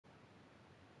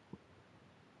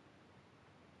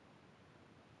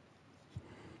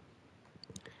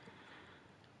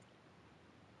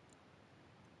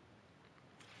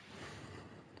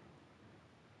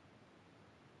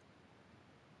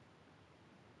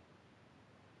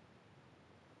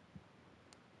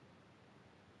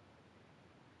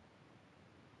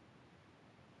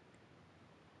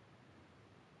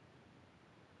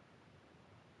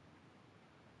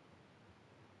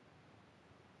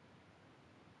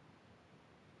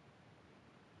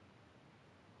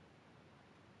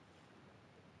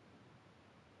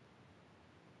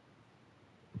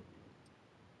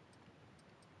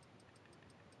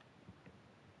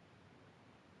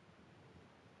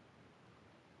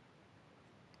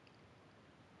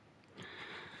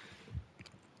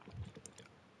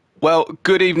Well,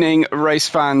 good evening, race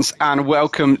fans, and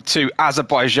welcome to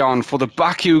Azerbaijan for the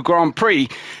Baku Grand Prix,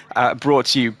 brought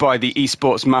to you by the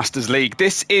Esports Masters League.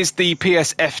 This is the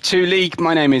PSF2 League.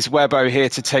 My name is Webbo, here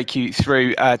to take you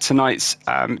through tonight's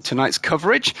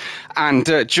coverage.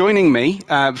 And joining me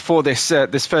for this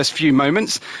first few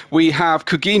moments, we have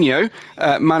Coutinho,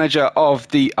 manager of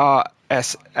the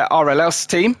RLS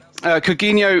team.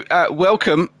 Coutinho,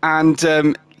 welcome, and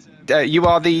you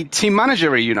are the team manager,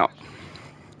 are you not?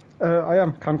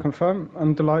 I can confirm.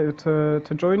 I'm delighted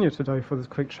to join you today for this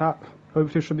quick chat.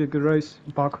 Hopefully it should be a good race.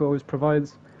 Baku always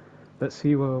provides. Let's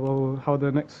see how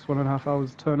the next 1.5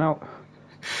 hours turn out.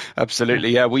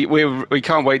 Absolutely, yeah. We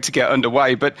can't wait to get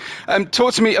underway. But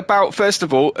talk to me about, first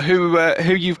of all, who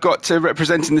you've got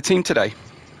representing the team today.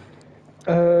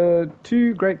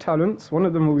 Two great talents. One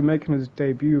of them will be making his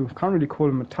debut. Can't really call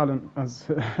him a talent as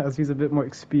he's a bit more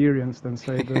experienced than,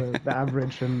 say, the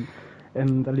average in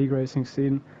the league racing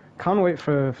scene. Can't wait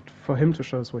for him to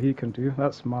show us what he can do.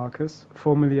 That's Marcus,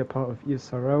 formerly a part of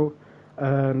ESRL,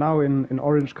 now in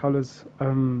orange colours.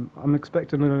 I'm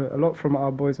expecting a lot from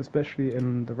our boys, especially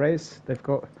in the race. They've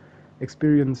got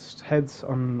experienced heads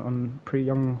on pretty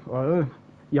young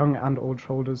and old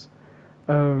shoulders.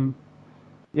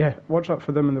 Yeah, watch out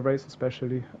for them in the race,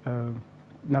 especially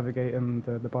navigating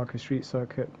the Baku street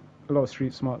circuit. A lot of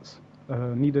street smarts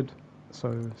needed.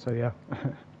 So yeah.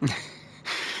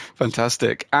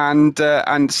 Fantastic. And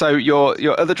so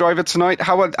your other driver tonight,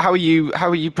 how are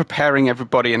you preparing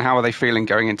everybody, and how are they feeling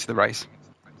going into the race?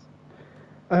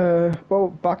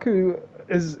 Well, Baku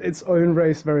is its own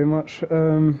race very much.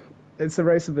 It's a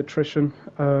race of attrition.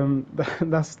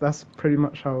 That's pretty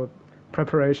much how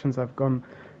preparations have gone.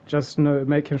 Just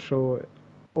making sure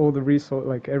all the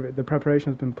the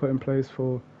preparation has been put in place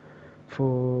for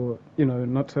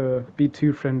not to be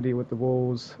too friendly with the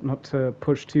walls, not to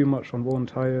push too much on worn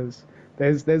tires.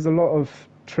 There's a lot of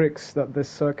tricks that this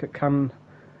circuit can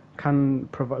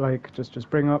provide, just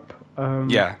bring up.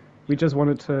 Yeah. We just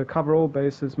wanted to cover all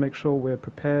bases, make sure we're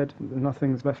prepared,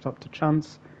 nothing's left up to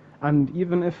chance, and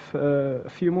even if a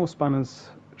few more spanners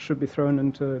should be thrown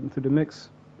into the mix,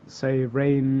 say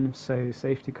rain, say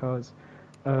safety cars,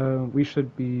 we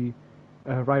should be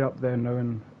right up there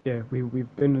knowing, yeah,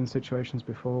 we've been in situations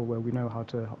before where we know how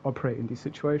to operate in these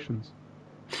situations.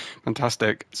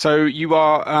 Fantastic. So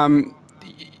you're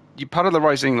part of the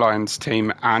Rising Lions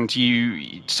team, and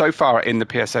you so far in the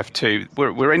PSF2,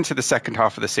 we're into the second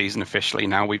half of the season officially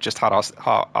now. We've just had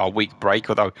our week break,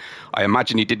 although I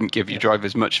imagine you didn't give your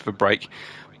drivers much of a break.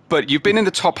 But you've been in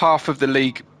the top half of the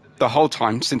league the whole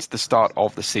time since the start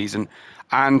of the season,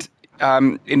 and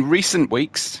in recent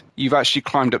weeks you've actually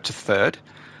climbed up to third.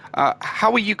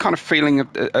 How are you kind of feeling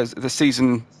as the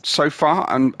season so far,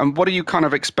 and what are you kind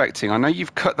of expecting? I know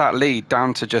you've cut that lead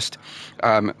down to just,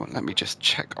 let me just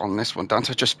check on this one, down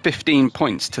to just 15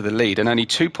 points to the lead and only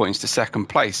 2 points to second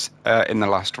place in the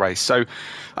last race. So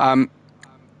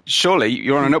surely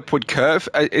you're on an upward curve.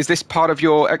 Is this part of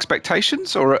your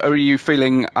expectations, or are you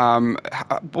feeling,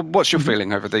 what's your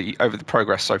feeling over the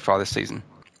progress so far this season?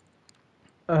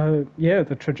 Yeah,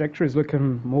 the trajectory is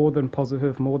looking more than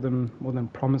positive, more than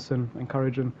promising,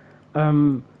 encouraging.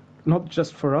 Not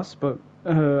just for us, but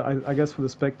I guess for the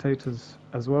spectators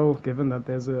as well. Given that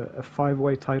there's a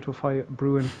 5-way title fight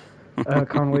brewing,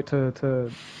 can't wait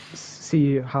to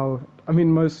see how. I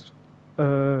mean, most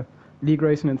league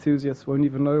racing enthusiasts won't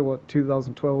even know what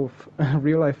 2012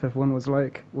 real life F1 was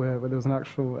like, where there was an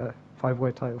actual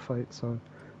 5-way title fight. So,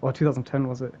 or 2010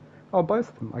 was it? Oh, both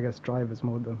of them, I guess. Drivers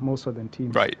more so than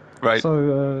teams. Right.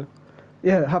 So,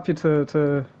 yeah, happy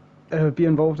to be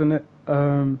involved in it.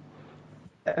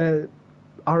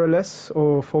 RLS,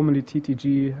 or formerly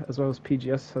TTG, as well as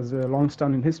PGS, has a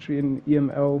long-standing history in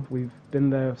EML. We've been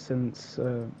there since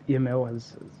EML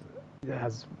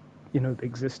has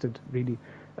existed really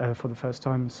for the first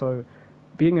time. So,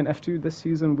 being in F2 this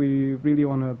season, we really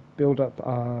want to build up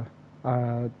our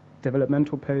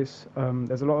developmental pace.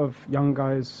 There's a lot of young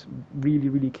guys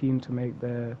really keen to make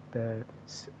their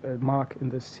mark in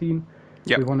this scene.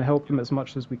 Yep. We want to help them as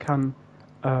much as we can,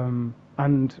 and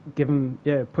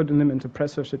putting them into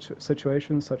pressure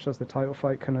situations such as the title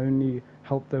fight can only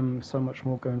help them so much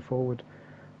more going forward.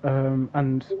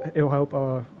 And it'll help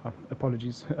our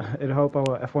it'll help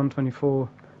our F124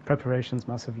 preparations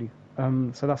massively.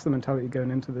 So that's the mentality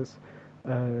going into this.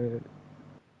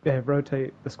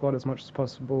 Rotate the squad as much as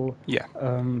possible. Yeah.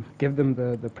 Give them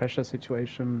the pressure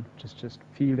situation, just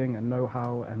feeling and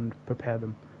know-how, and prepare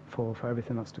them for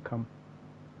everything that's to come.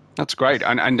 That's great.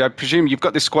 And I presume you've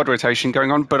got this squad rotation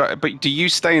going on, but do you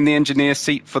stay in the engineer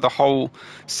seat for the whole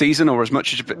season, or as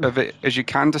much of it as you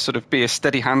can, to sort of be a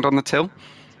steady hand on the till?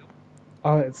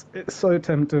 Oh, it's so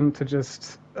tempting to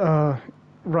just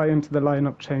right into the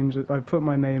lineup change. I put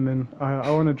my name in. I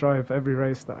want to drive every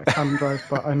race that I can drive,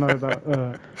 but I know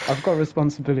that I've got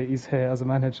responsibilities here as a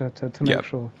manager to Yeah. make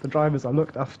sure the drivers are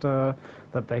looked after,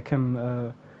 that they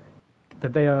can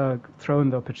that they are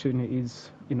thrown the opportunities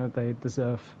they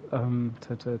deserve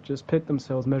to just pit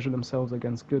themselves, measure themselves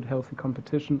against good, healthy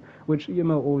competition, which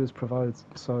EML always provides.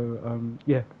 So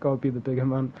yeah, gotta be the bigger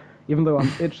man. Even though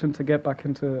I'm itching to get back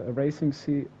into a racing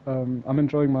seat, I'm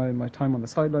enjoying my time on the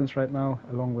sidelines right now,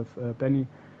 along with Benny.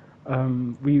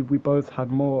 We both had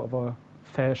more of a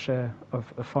fair share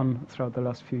of fun throughout the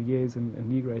last few years in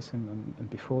league racing and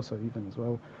before, so even as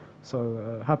well.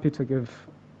 So happy to give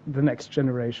the next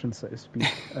generation, so to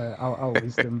speak, our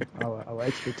wisdom, our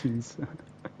expertise.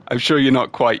 I'm sure you're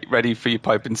not quite ready for your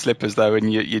pipe and slippers though,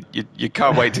 and you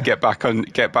can't wait to get back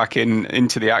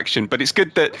into the action. But it's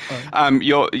good that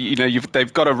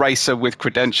they've got a racer with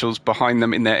credentials behind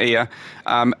them in their ear.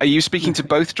 Are you speaking to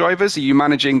both drivers? Are you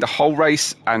managing the whole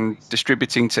race and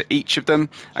distributing to each of them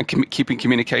and keeping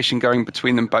communication going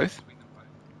between them both?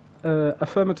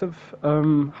 Affirmative.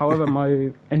 However,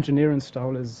 my engineering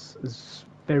style is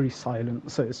very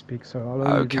silent, so to speak. So I'll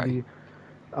only Okay. really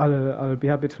I'll be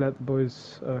happy to let the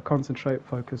boys concentrate,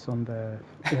 focus on their.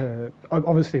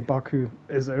 Obviously, Baku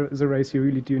is a race you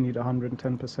really do need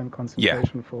 110% Yeah.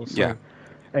 concentration for. Yeah. So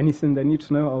anything they need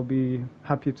to know, I'll be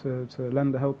happy to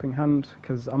lend a helping hand,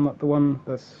 because I'm not the one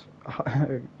that's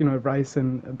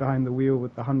racing behind the wheel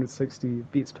with the 160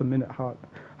 beats per minute heart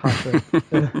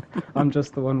rate. I'm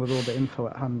just the one with all the info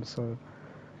at hand. So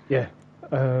yeah,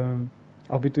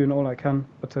 I'll be doing all I can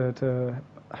to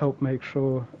help make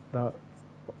sure that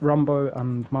Rumbo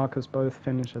and Marcus both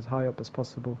finish as high up as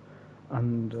possible,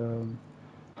 and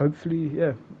hopefully,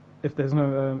 yeah. If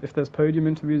there's podium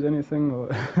interviews, anything, or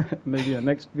maybe a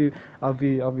next view, I'll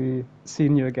be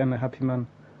seeing you again, a happy man.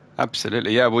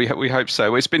 Absolutely, yeah. We hope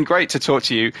so. It's been great to talk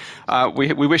to you.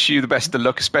 We wish you the best of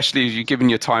luck, especially as you've given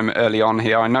your time early on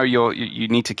here. I know you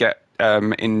need to get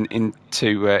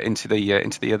into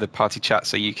the other party chat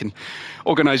so you can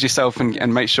organise yourself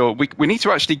and make sure we need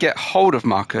to actually get hold of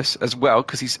Marcus as well,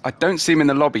 because I don't see him in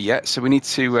the lobby yet, so we need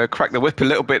to crack the whip a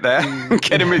little bit there and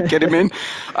get him in.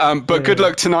 But Yeah, good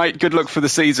luck tonight. Good luck for the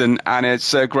season, and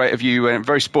it's great of you and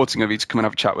very sporting of you to come and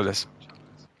have a chat with us.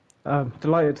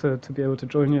 delighted to be able to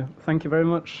join you. Thank you very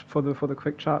much for the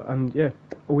quick chat, and yeah,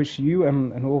 I wish you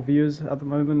and all viewers at the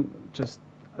moment just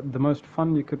the most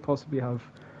fun you could possibly have.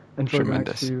 Enjoy the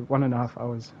next Tremendous. few 1.5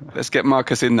 hours. Let's get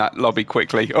Marcus in that lobby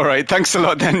quickly. All right, thanks a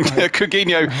lot then.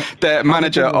 Coutinho, the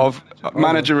manager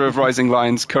of Rising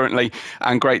Lions currently,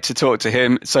 and great to talk to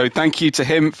him. So thank you to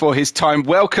him for his time.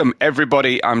 Welcome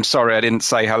everybody. I'm sorry I didn't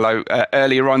say hello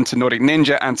earlier on to Nordic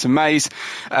Ninja and to Maze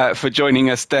for joining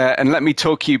us there. And let me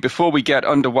talk you before we get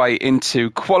underway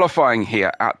into qualifying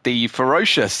here at the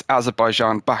ferocious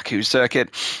Azerbaijan Baku circuit.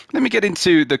 Let me get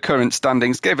into the current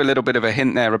standings. Gave a little bit of a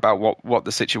hint there about what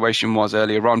the situation was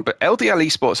earlier on, but LDL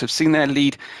Esports have seen their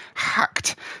lead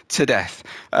hacked to death,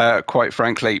 quite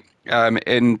frankly.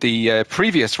 In the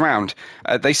previous round,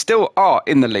 they still are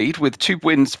in the lead with 2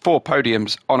 wins, 4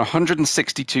 podiums on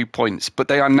 162 points, but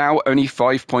they are now only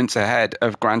 5 points ahead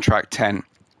of Grand Track 10,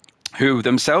 who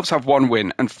themselves have 1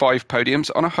 win and 5 podiums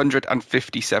on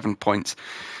 157 points.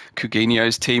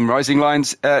 Coutinho's team, Rising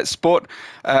Lions Sport,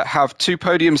 have 2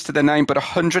 podiums to their name, but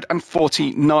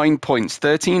 149 points,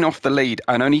 13 off the lead,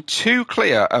 and only 2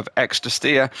 clear of Extra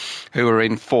Steer, who are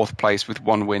in 4th place with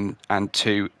 1 win and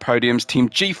 2 podiums. Team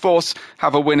GeForce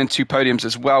have a win and 2 podiums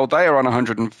as well. They are on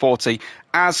 140.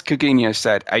 As Coutinho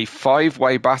said, a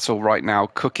 5-way battle right now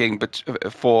cooking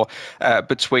between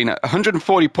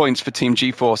 140 points for Team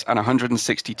GeForce and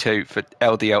 162 for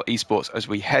LDL Esports as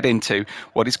we head into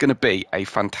what is going to be a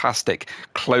fantastic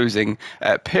closing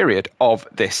period of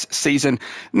this season.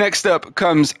 Next up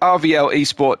comes RVL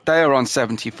Esport. They are on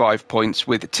 75 points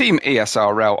with Team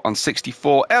ESRL on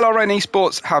 64. LRN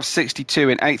Esports have 62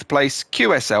 in 8th place.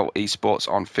 QSL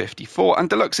Esports on 54. And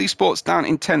Deluxe Esports down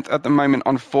in 10th at the moment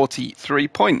on 43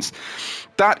 points.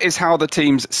 That is how the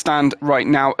teams stand right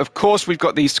now. Of course, we've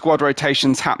got these squad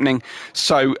rotations happening,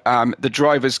 so the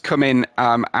drivers come in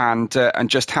and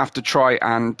just have to try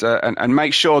and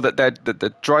make sure that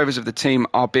the drivers of the team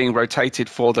are being rotated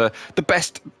for the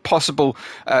best possible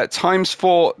times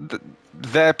for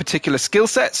their particular skill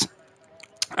sets.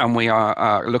 And we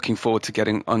are looking forward to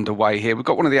getting underway here. We've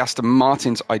got one of the Aston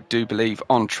Martins, I do believe,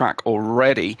 on track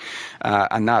already,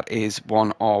 and that is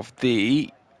one of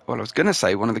the. Well, I was going to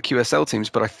say one of the QSL teams,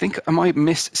 but I think I might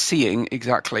miss seeing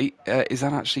exactly. Is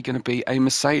that actually going to be a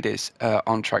Mercedes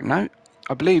on track? No,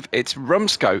 I believe it's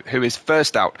Rumsco who is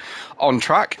first out on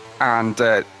track, and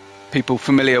people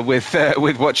familiar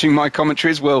with watching my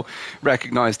commentaries will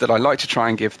recognise that I like to try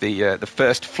and give the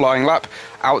first flying lap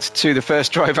out to the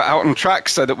first driver out on track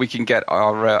so that we can get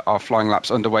our flying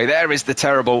laps underway. There is the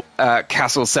terrible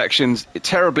castle sections,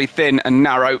 terribly thin and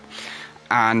narrow.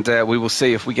 And we will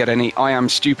see if we get any I am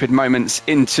stupid moments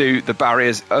into the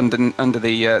barriers under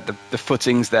the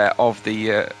footings there of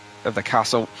the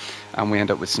castle, and we end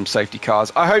up with some safety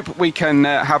cars. I hope we can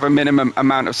have a minimum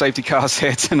amount of safety cars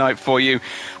here tonight for you,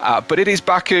 but it is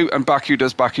Baku, and Baku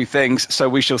does Baku things, so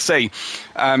we shall see.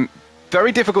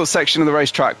 Very difficult section of the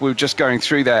racetrack we're just going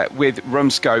through there with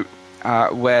Rumsko,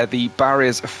 where the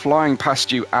barriers are flying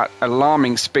past you at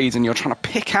alarming speeds, and you're trying to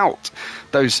pick out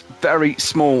those very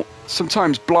small,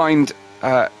 sometimes blind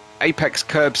apex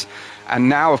curbs. And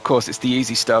now, of course, it's the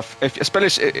easy stuff.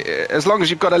 Especially as long as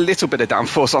you've got a little bit of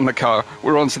downforce on the car,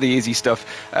 we're on to the easy stuff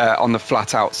on the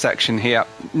flat-out section here.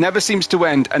 Never seems to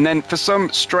end. And then, for some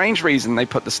strange reason, they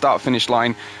put the start-finish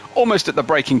line almost at the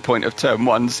breaking point of turn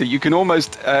 1, so you can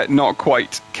almost not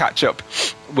quite catch up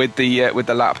with the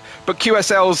lap. But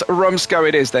QSL's Rumsko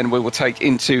it is. Then we will take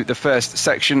into the first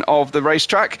section of the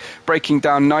racetrack, breaking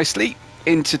down nicely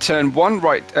into turn 1,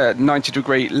 right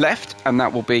 90-degree left, and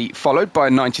that will be followed by a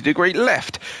 90-degree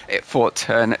left for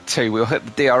turn 2. We'll hit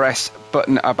the DRS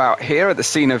button about here at the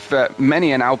scene of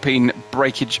many an Alpine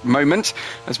breakage moment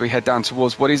as we head down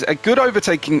towards what is a good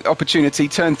overtaking opportunity,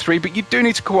 turn 3, but you do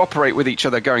need to cooperate with each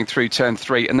other going through turn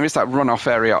 3, and there is that runoff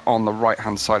area on the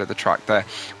right-hand side of the track there.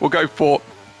 We'll go for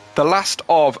the last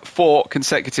of 4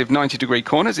 consecutive 90-degree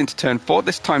corners into turn 4,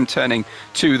 this time turning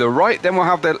to the right. Then we'll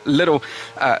have the little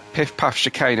piff-paff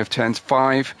chicane of turns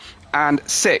 5 and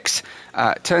 6.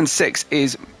 Turn 6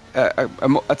 is a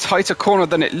tighter corner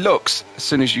than it looks as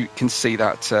soon as you can see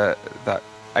that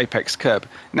apex curb.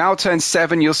 Now turn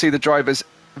 7, you'll see the drivers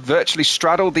virtually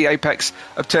straddle the apex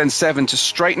of turn 7 to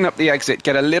straighten up the exit,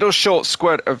 get a little short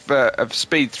squirt of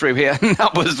speed through here. And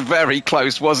that was very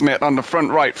close, wasn't it, on the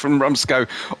front right from Rumsko,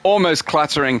 almost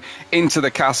clattering into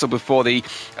the castle before the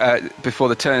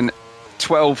turn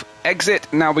 12 exit.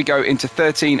 Now we go into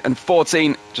 13 and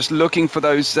 14, just looking for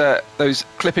those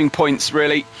clipping points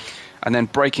really, and then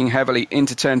braking heavily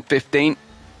into turn 15.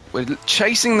 We're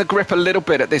chasing the grip a little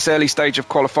bit at this early stage of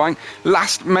qualifying.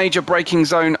 Last major braking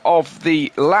zone of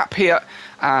the lap here,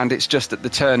 and it's just at the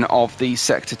turn of the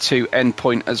Sector 2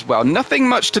 endpoint as well. Nothing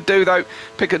much to do though.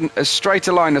 Pick as straight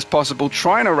a line as possible.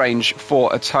 Try and arrange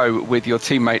for a tow with your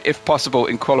teammate if possible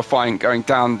in qualifying going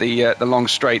down the long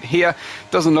straight here.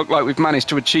 Doesn't look like we've managed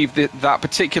to achieve that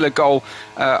particular goal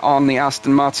on the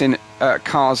Aston Martin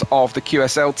cars of the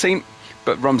QSL team,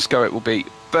 but Rumsko it will be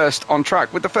first on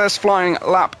track with the first flying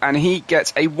lap, and he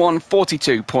gets a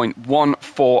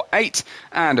 1:42.148,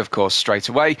 and of course straight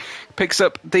away picks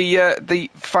up the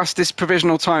fastest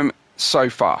provisional time so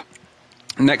far.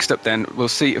 Next up then, we'll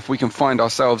see if we can find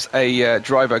ourselves a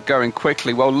driver going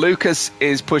quickly. Well, Lucas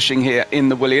is pushing here in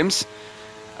the Williams.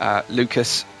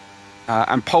 Lucas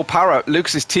and Paul Parra,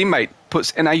 Lucas's teammate,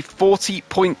 puts in a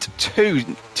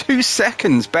 40.2, 2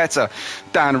 seconds better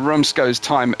than Rumsko's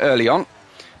time early on.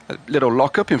 A little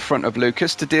lockup in front of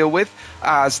Lucas to deal with,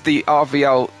 as the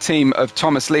RVL team of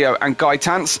Thomas Leo and Guy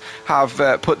Tance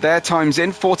have put their times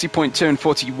in, 40.2 and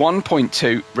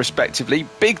 41.2 respectively.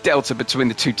 Big delta between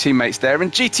the two teammates there,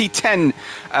 and GT10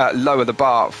 lower the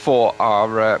bar for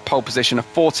our pole position of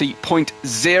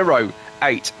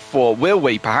 40.08 for. Will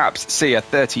we perhaps see a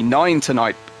 39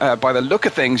 tonight? By the look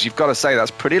of things, you've got to say that's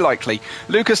pretty likely.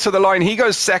 Lucas to the line, he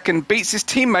goes second, beats his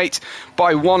teammate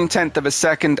by 1/10 of a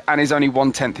second, and is only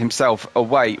 1/10 himself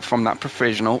away from that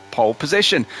provisional pole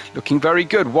position. Looking very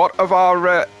good. What of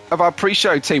our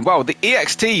pre-show team? Well, the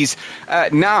EXT's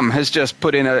Nam has just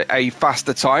put in a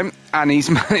faster time, and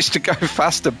he's managed to go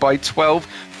faster by 12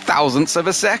 thousandths of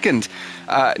a second.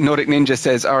 Nordic Ninja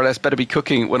says RLS better be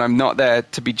cooking when I'm not there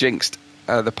to be jinxed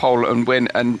the pole and win,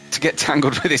 and to get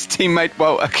tangled with his teammate.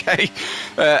 Well, okay,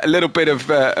 a little bit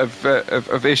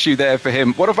of issue there for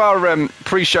him. What of our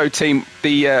pre-show team,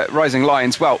 the Rising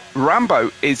Lions? Well,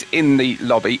 Rambo is in the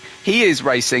lobby. He is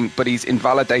racing, but he's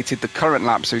invalidated the current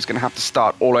lap, so he's going to have to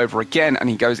start all over again, and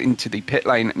he goes into the pit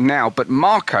lane now. But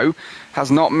Marco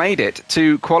has not made it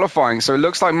to qualifying, so it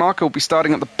looks like Marco will be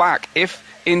starting at the back if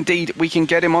indeed we can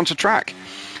get him onto track.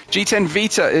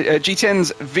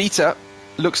 G10's Vita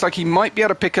looks like he might be able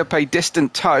to pick up a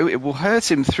distant tow. It will hurt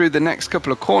him through the next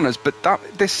couple of corners, but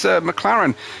this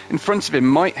McLaren in front of him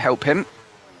might help him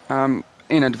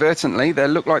inadvertently. They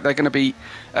look like they're going to be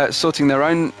sorting their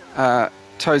own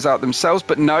tows out themselves,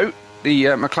 but no, the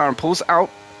McLaren pulls out.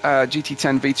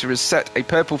 GT10 Vita has set a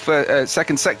purple for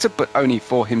second sector, but only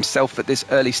for himself at this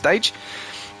early stage.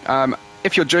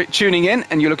 if you're tuning in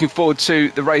and you're looking forward to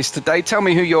the race today, tell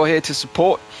me who you're here to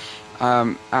support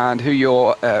and who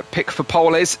your pick for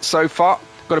pole is so far.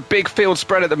 Got a big field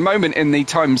spread at the moment in the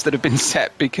times that have been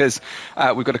set because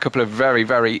we've got a couple of very,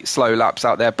 very slow laps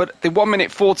out there. But the 1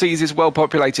 minute 40s is well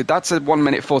populated. That's a 1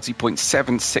 minute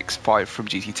 40.765 from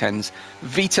GT10's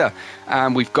Vita.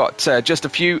 And we've got just a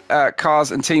few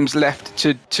cars and teams left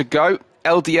to go.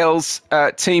 LDL's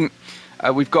team,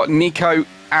 we've got Nico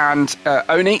and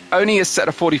Oni. Oni is set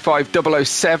a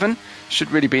 45.007.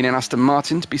 Should really be in Aston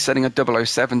Martin to be setting a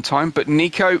 007 time. But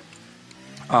Nico,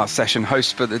 our session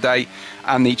host for the day,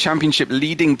 and the championship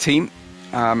leading team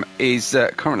is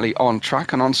currently on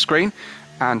track and on screen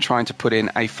and trying to put in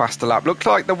a faster lap. Looked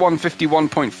like the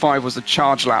 151.5 was a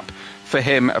charge lap for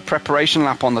him, a preparation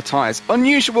lap on the tyres.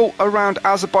 Unusual around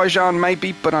Azerbaijan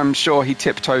maybe, but I'm sure he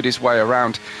tiptoed his way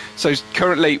around. So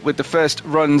currently with the first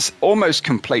runs almost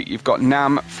complete, you've got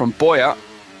Nam from Boya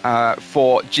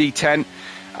for G10.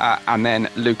 And then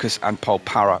Lucas and Paul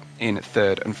Parra in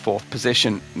third and fourth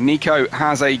position. Nico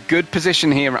has a good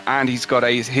position here, and he's got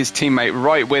his teammate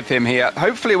right with him here.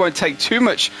 Hopefully it won't take too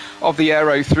much of the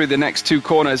aero through the next two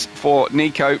corners for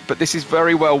Nico, but this is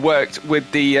very well worked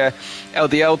with the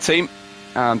LDL team.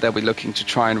 They'll be looking to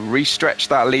try and restretch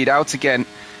that lead out again.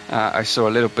 I saw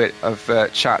a little bit of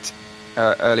chat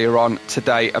earlier on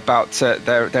today about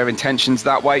their intentions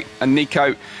that way, and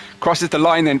Nico crosses the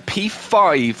line then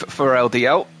P5 for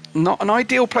LDL. Not an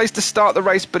ideal place to start the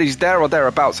race, but he's there or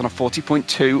thereabouts on a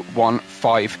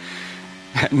 40.215.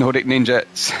 Nordic Ninja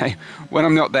say, when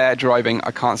I'm not there driving,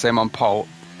 I can't say I'm on pole.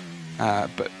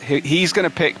 But he's going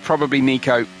to pick probably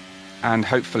Nico, and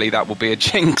hopefully that will be a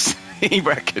jinx. He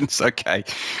reckons. Okay,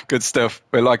 good stuff.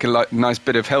 We're like a nice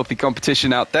bit of healthy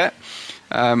competition out there.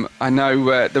 I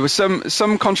know there were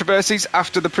some controversies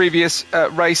after the previous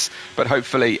race, but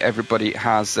hopefully everybody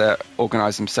has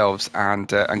organised themselves and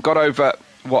got over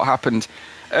what happened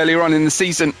earlier on in the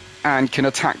season and can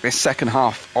attack this second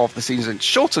half of the season,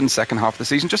 shortened second half of the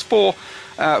season. Just four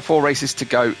races to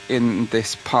go in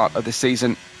this part of the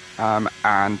season,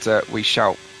 and we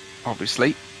shall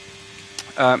obviously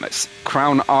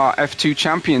crown our F2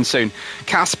 champion soon.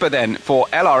 Casper then for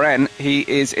LRN, he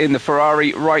is in the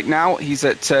Ferrari right now. He's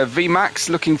at VMAX,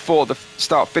 looking for the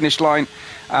start-finish line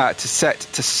to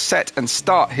set and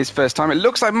start his first time. It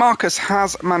looks like Marcus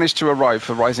has managed to arrive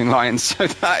for Rising Lions, so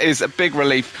that is a big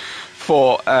relief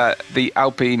for the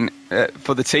Alpine,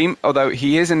 for the team, although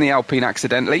he is in the Alpine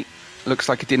accidentally. Looks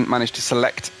like he didn't manage to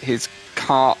select his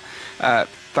car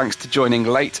thanks to joining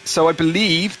late. So I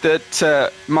believe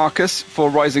that Marcus for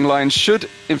Rising Lions should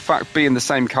in fact be in the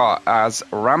same car as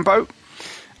Rambo,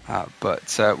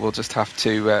 but we'll just have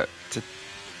to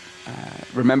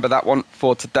remember that one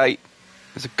for today.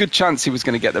 There's a good chance he was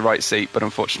going to get the right seat, but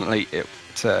unfortunately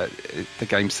the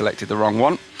game selected the wrong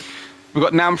one. We've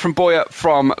got Nam from Boya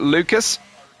from Lucas,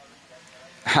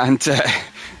 and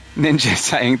Ninja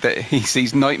saying that he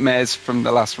sees nightmares from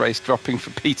the last race dropping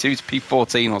from P2 to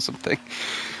P14 or something.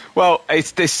 Well,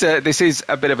 this is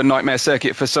a bit of a nightmare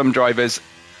circuit for some drivers.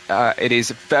 It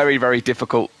is very, very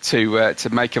difficult to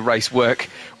make a race work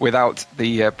without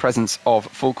the presence of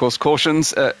full course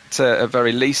cautions at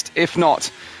very least, if not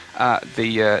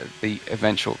the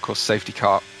eventual course safety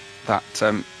car. That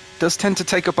does tend to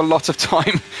take up a lot of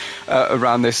time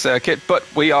around this circuit, but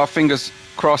we are fingers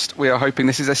crossed. We are hoping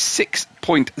this is a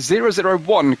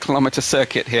 6.001 kilometer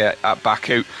circuit here at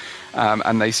Baku,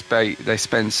 and they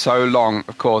spend so long,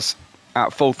 of course,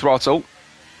 at full throttle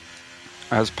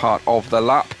as part of the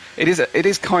lap. It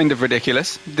is kind of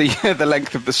ridiculous, the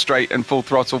length of the straight and full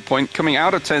throttle point coming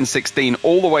out of turn 16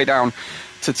 all the way down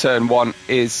to turn 1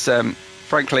 is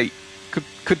frankly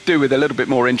could do with a little bit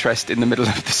more interest in the middle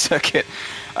of the circuit.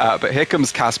 But here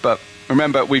comes Casper.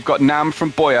 Remember, we've got Nam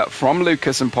from Boya, from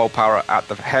Lucas and Paul Parra at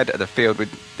the head of the field,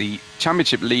 with the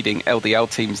championship leading LDL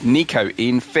teams Nico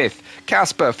in 5th.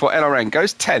 Casper for LRN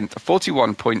goes 10th,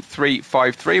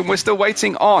 41.353, and we're still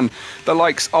waiting on the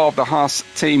likes of the Haas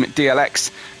team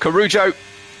DLX, Carujo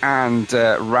and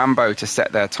Rambo to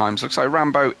set their times. Looks like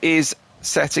Rambo is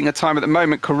setting a time at the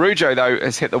moment. Carujo, though,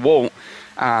 has hit the wall,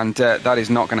 and that is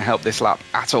not going to help this lap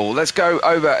at all. Let's go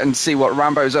over and see what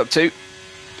Rambo's up to,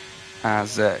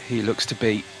 as he looks to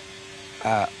be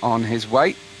on his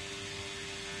way.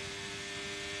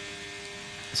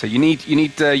 So you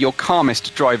need your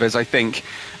calmest drivers, I think,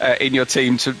 in your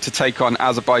team to take on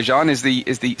Azerbaijan, is the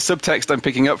subtext I'm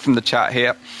picking up from the chat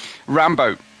here.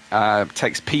 Rambo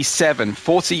takes P7,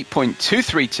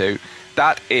 40.232.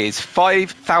 That is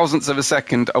 5 thousandths of a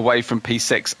second away from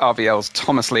P6, RVL's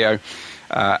Thomas Leo.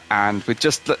 And with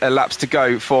just laps to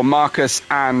go for Marcus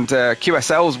and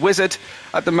QSL's Wizard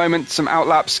at the moment, some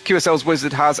outlaps. QSL's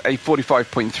Wizard has a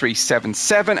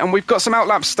 45.377, and we've got some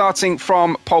outlaps starting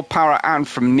from Pol Para and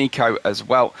from Nico as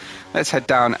well. Let's head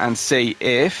down and see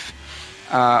if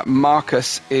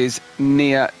Marcus is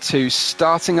near to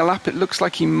starting a lap. It looks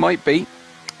like he might be,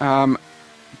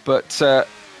 but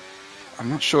I'm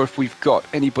not sure if we've got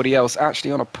anybody else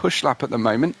actually on a push lap at the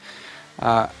moment.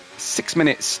 6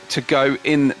 minutes to go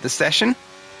in the session,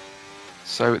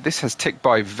 so this has ticked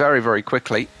by very, very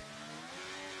quickly.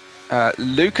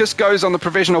 Lucas goes on the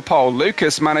provisional pole.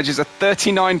 Lucas manages a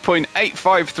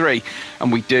 39.853,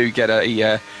 and we do get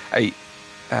a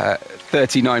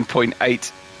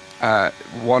 39.8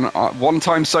 one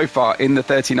time so far in the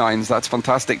 39s. That's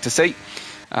fantastic to see.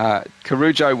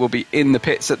 Carujo will be in the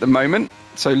pits at the moment.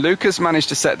 So Lucas managed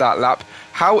to set that lap.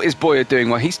 How is Boyer doing?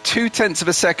 Well, he's 0.2 of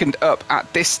a second up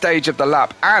at this stage of the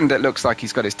lap, and it looks like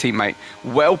he's got his teammate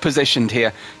well positioned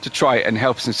here to try and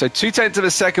help him. So 0.2 of a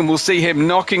second, we'll see him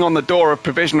knocking on the door of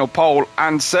provisional pole,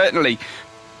 and certainly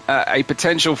a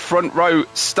potential front row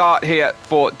start here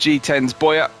for G10's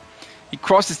Boyer. He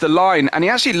crosses the line, and he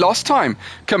actually lost time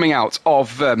coming out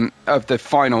of the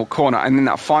final corner and in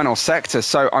that final sector.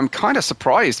 So I'm kind of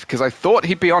surprised, because I thought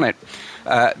he'd be on it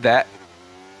there.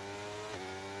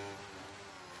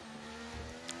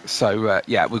 So,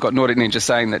 yeah, we've got Nordic Ninja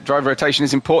saying that driver rotation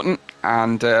is important.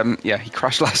 And, yeah, he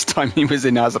crashed last time he was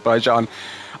in Azerbaijan.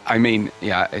 I mean,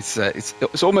 yeah, it's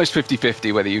almost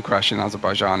 50-50 whether you crash in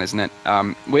Azerbaijan, isn't it?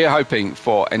 We're hoping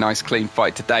for a nice clean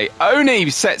fight today.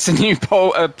 Oni sets a new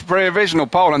provisional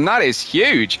pole, and that is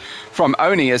huge from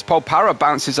Oni as Pol Para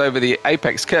bounces over the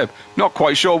apex curb. Not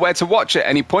quite sure where to watch at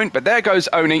any point, but there goes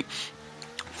Oni.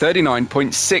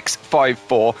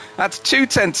 39.654. That's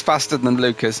 0.2 faster than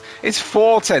Lucas. It's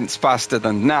 0.4 faster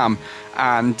than Nam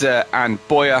and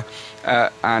Boyer,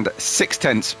 and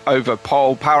 0.6 over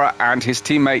Pol Para and his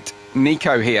teammate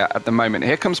Nico here at the moment.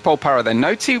 Here comes Pol Para. There's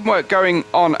no teamwork going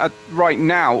on right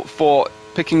now for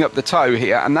picking up the toe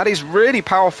here, and that is really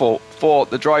powerful for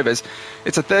the drivers.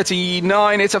 It's a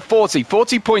 39, it's a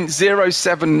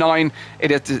 40.079.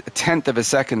 It is a 1/10 of a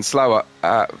second slower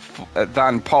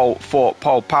than Pol for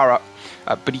Pol Para,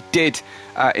 but he did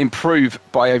improve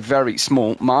by a very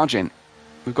small margin.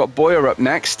 We've got Boyer up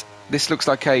next. This looks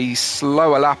like a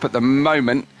slower lap at the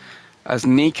moment, as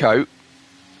Nico,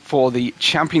 for the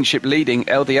championship leading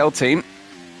LDL team,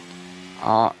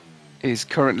 is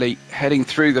currently heading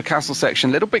through the castle section.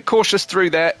 A little bit cautious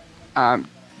through there.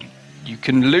 You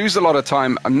can lose a lot of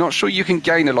time. I'm not sure you can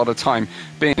gain a lot of time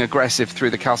being aggressive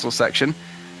through the castle section.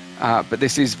 But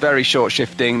this is very short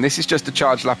shifting. This is just a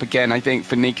charge lap again, I think,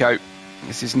 for Nico.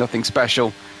 This is nothing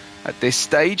special at this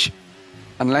stage,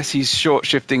 unless he's short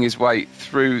shifting his way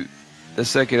through the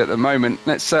circuit at the moment.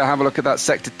 Let's have a look at that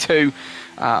sector 2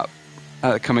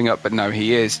 coming up. But no,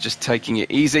 he is just taking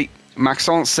it easy.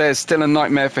 Maxence says still a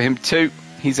nightmare for him too.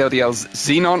 He's LDL's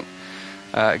Xenon.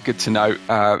 Good to know.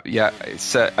 Yeah,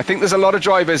 it's, I think there's a lot of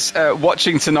drivers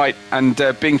watching tonight and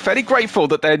being fairly grateful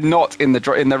that they're not in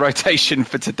the rotation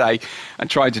for today and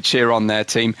trying to cheer on their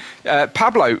team.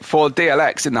 Pablo for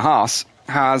DLX in the Haas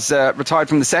has retired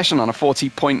from the session on a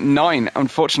 40.9.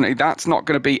 Unfortunately, that's not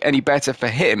going to be any better for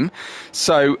him.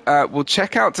 So we'll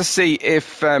check out to see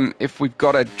if we've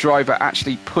got a driver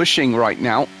actually pushing right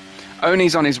now.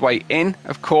 Oni's on his way in,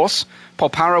 of course. Pol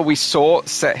Para we saw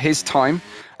set his time.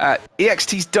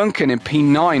 EXT's Duncan in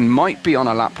P9 might be on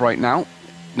a lap right now.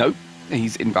 Nope,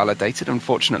 he's invalidated,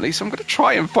 unfortunately. So I'm going to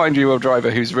try and find you a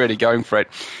driver who's really going for it.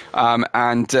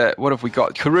 And what have we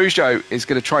got? Carujo is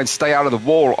going to try and stay out of the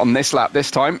wall on this lap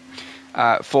this time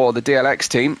for the DLX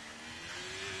team.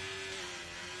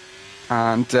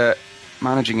 And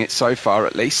managing it so far,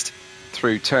 at least,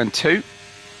 through turn 2.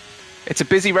 It's a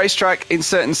busy racetrack in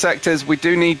certain sectors. We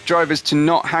do need drivers to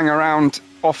not hang around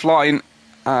offline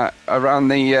around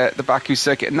the Baku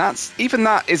circuit, and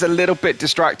that is a little bit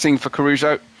distracting for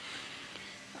Carujo.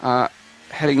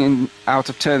 Heading in out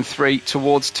of turn 3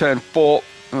 towards turn 4,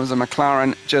 there was a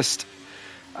McLaren just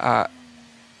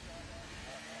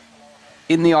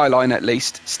in the eye line at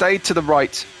least, stayed to the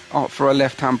right for a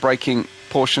left-hand braking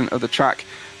portion of the track,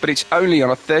 but it's only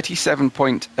on a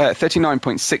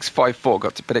 39.654.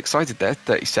 Got a bit excited there,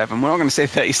 37. We're not going to say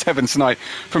 37 tonight.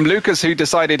 From Lucas, who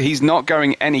decided he's not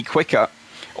going any quicker,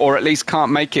 or at least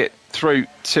can't make it through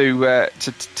to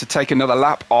take another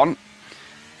lap on.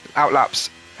 Outlaps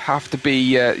have to be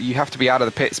you have to be out of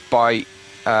the pits by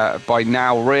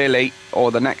now, really,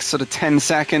 or the next sort of 10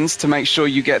 seconds to make sure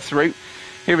you get through.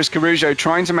 Here is Carujo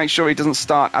trying to make sure he doesn't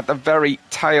start at the very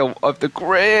tail of the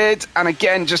grid, and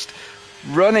again just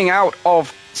running out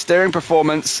of steering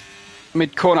performance.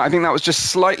 mid-corner. I think that was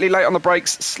just slightly late on the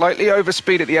brakes, slightly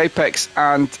overspeed at the apex,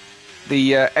 and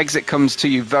the exit comes to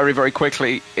you very, very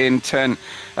quickly in turn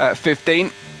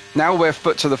 15. Now we're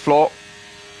foot to the floor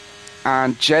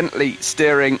and gently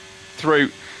steering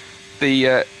through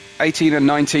the 18 and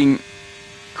 19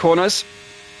 corners.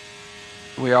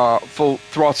 We are full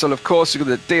throttle, of course.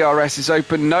 The DRS is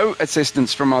open. No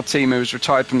assistance from our team who's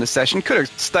retired from the session. Could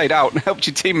have stayed out and helped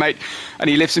your teammate, and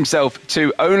he lifts himself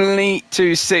to only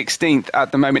to 16th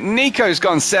at the moment. Nico's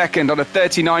gone second on a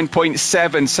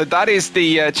 39.7, so that is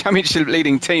the championship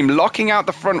leading team, locking out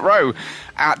the front row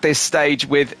at this stage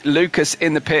with Lucas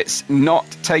in the pits not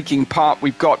taking part.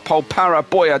 We've got Polpara,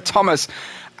 Boyer, Thomas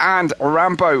and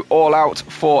Rambo all out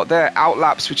for their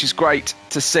outlaps, which is great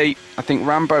to see. I think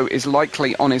Rambo is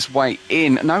likely on his way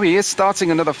in. No, he is starting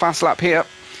another fast lap here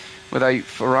with a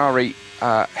Ferrari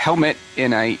helmet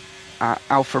in a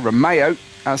Alfa Romeo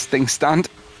as things stand.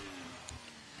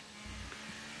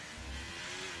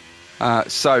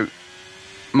 So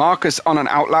Marcus on an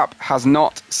outlap has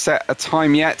not set a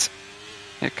time yet.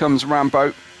 Here comes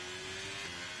Rambo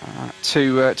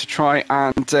to try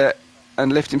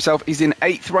and lift himself. He's in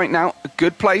 8th right now, a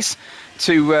good place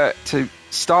to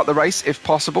start the race if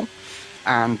possible.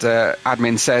 And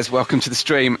admin says, welcome to the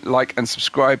stream, like and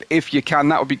subscribe if you can.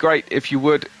 That would be great if you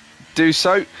would do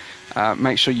so.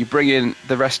 Make sure you bring in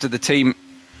the rest of the team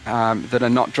that are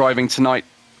not driving tonight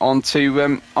onto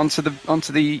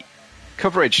the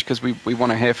coverage, because we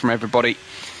want to hear from everybody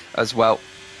as well.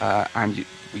 And you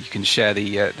can share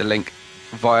the link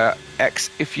via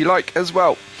X if you like as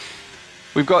well.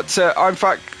 We've got, in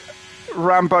fact,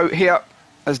 Rambo here,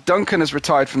 as Duncan has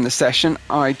retired from the session.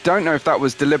 I don't know if that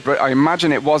was deliberate. I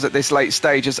imagine it was at this late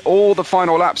stage, as all the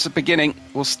final laps are beginning.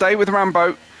 We'll stay with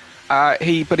Rambo, but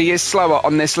he is slower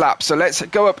on this lap. So let's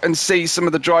go up and see some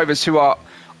of the drivers who are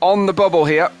on the bubble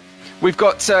here. We've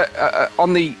got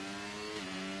certainly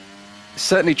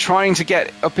trying to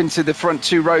get up into the front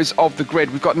 2 rows of the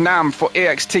grid. We've got Nam for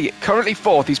EXT, currently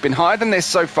 4th. He's been higher than this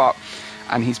so far,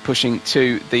 and he's pushing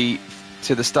to the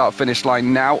start-finish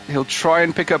line now. He'll try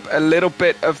and pick up a little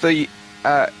bit of the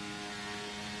air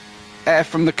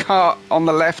from the car on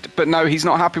the left, but no, he's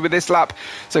not happy with this lap,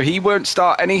 so he won't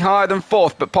start any higher than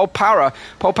 4th. But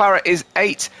Polpara is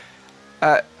 8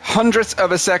 hundredths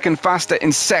of a second faster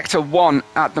in Sector 1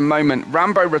 at the moment.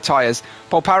 Rambo retires.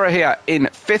 Polpara here in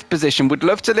 5th position. Would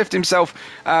love to lift himself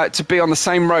to be on the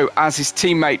same row as his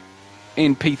teammate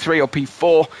in P3 or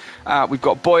P4. We've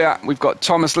got Boyer, we've got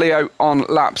Thomas Leo on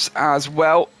laps as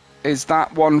well. Is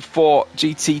that one for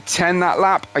GT10, that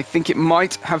lap? I think it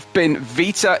might have been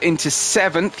Vita into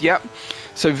 7th, yep.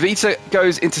 So Vita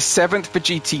goes into 7th for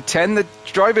GT10. The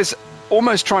drivers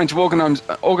almost trying to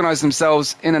organise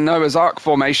themselves in a Noah's Ark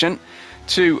formation,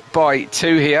 2 by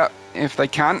 2 here, if they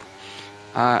can.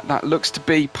 That looks to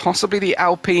be possibly the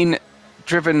Alpine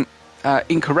driven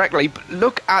incorrectly, but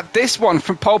look at this one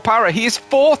from Polpara. He is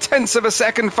 0.4 of a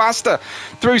second faster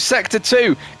through Sector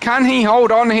 2. Can he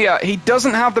hold on here? He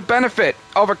doesn't have the benefit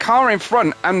of a car in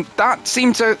front, and that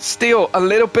seemed to steal a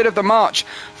little bit of the march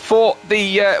for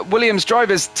the Williams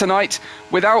drivers tonight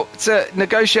without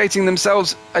negotiating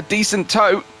themselves a decent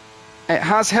tow. It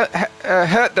has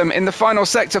hurt them in the final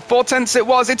sector. 0.4 it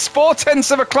was. It's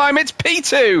 0.4 of a climb. It's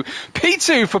P2.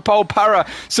 P2 for Polpara.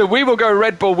 So we will go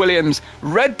Red Bull Williams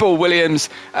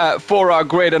for our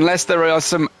grid, unless there are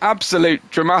some absolute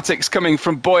dramatics coming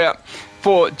from Boyer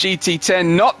for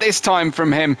GT10. Not this time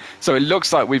from him. So it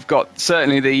looks like we've got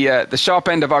certainly the sharp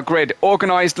end of our grid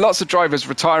organised. Lots of drivers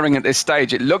retiring at this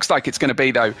stage. It looks like it's going to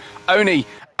be, though, Oni,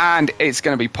 and it's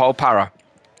going to be Polpara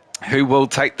who will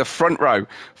take the front row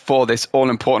for this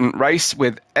all-important race,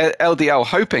 with LDL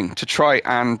hoping to try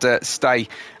and stay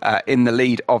in the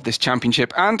lead of this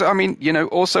championship, and I mean, you know,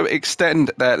 also extend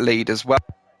their lead as well.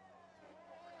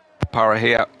 Para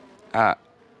here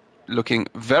looking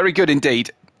very good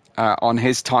indeed on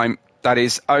his time. That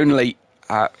is only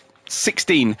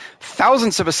 16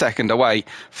 thousandths of a second away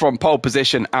from pole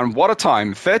position, and what a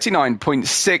time,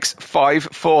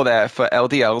 39.654 there for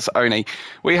LDL's Oni.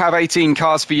 We have 18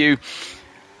 cars for you.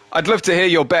 I'd love to hear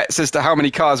your bets as to how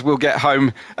many cars we'll get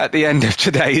home at the end of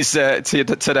today's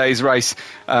race.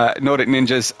 Nordic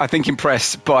Ninjas, I think,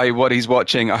 impressed by what he's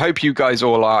watching. I hope you guys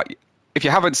all are. If you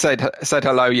haven't said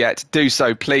hello yet, do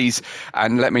so, please,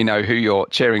 and let me know who you're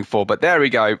cheering for. But there we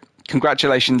go.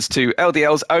 Congratulations to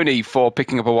LDL's Oni for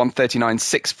picking up a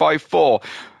 139.654,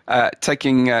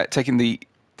 taking the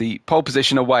the pole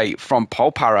position away from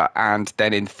Pol Para. And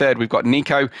then in third, we've got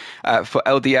Nico for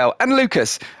LDL and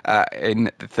Lucas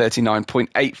in the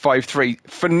 39.853.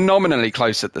 Phenomenally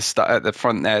close at the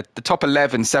front there. The top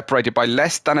 11 separated by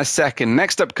less than a second.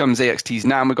 Next up comes EXT's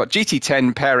Nam. We've got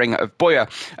GT10 pairing of Boya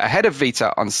ahead of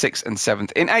Vita on 6th and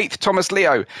 7th. In 8th, Thomas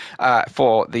Leo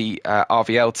for the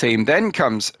RVL team. Then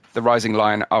comes the rising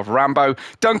line of Rambo.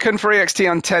 Duncan for EXT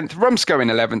on 10th. Rumsco in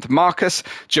 11th. Marcus,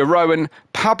 Jeroen,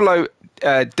 Pablo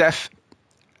Def,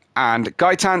 and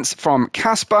Gaitans from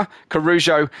Casper,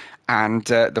 Caruso, and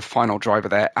the final driver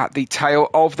there at the tail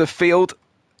of the field,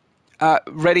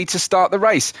 ready to start the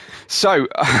race. So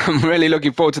I'm really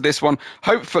looking forward to this one.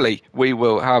 Hopefully we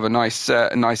will have a nice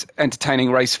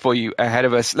entertaining race for you ahead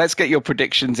of us. Let's get your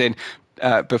predictions in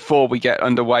before we get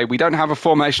underway. We don't have a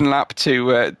formation lap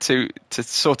to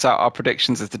sort out our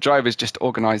predictions, as the drivers just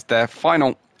organised their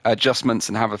final adjustments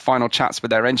and have a final chats with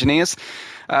their engineers.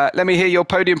 Let me hear your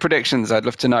podium predictions. I'd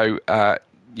love to know.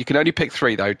 You can only pick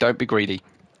 3 though. Don't be greedy.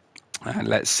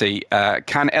 Let's see.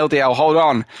 Can LDL hold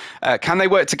on? Can they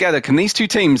work together? Can these two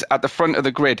teams at the front of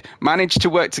the grid manage to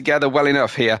work together well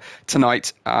enough here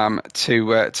tonight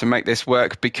to make this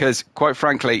work? Because quite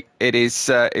frankly, it's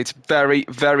very,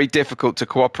 very difficult to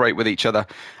cooperate with each other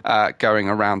going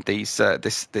around this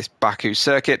Baku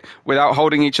circuit without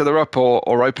holding each other up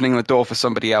or opening the door for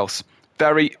somebody else.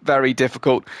 Very, very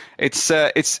difficult. It's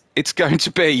going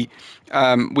to be.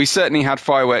 We certainly had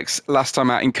fireworks last time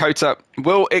out in Kota.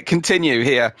 Will it continue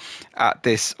here at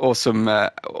this awesome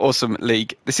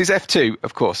league? This is F2,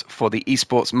 of course, for the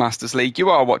Esports Masters League. You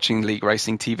are watching League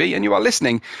Racing TV, and you are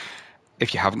listening,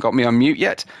 if you haven't got me on mute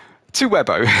yet, to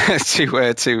Webbo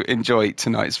to enjoy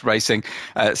tonight's racing.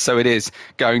 So it is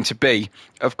going to be,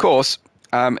 of course,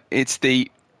 it's the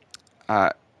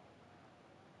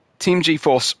Team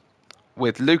G-Force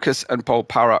with Lucas and Pol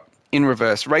Para in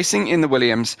reverse, racing in the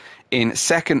Williams in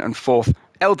 2nd and 4th,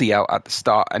 LDL at the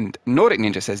start, and Nordic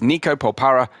Ninja says Nico, Pol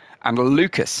Para and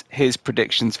Lucas, his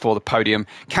predictions for the podium.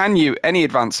 Can you any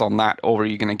advance on that, or are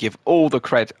you going to give all the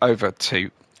cred over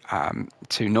to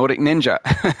Nordic Ninja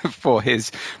for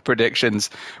his predictions?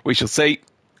 We shall see.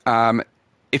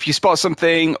 If you spot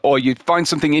something or you find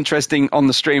something interesting on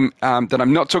the stream that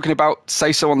I'm not talking about,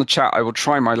 say so on the chat. I will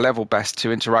try my level best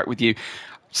to interact with you.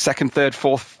 2nd, 3rd,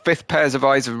 4th, 5th pairs of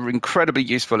eyes are incredibly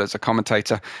useful as a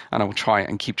commentator, and I will try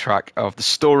and keep track of the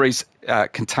stories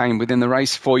contained within the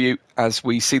race for you as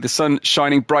we see the sun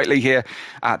shining brightly here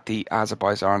at the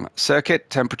Azerbaijan circuit.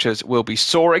 Temperatures will be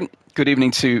soaring. Good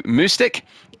evening to Moostic.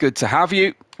 Good to have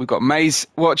you. We've got Maze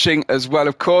watching as well,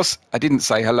 of course. I didn't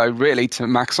say hello, really, to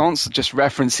Maxence, just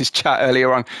referenced his chat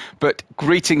earlier on. But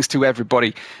greetings to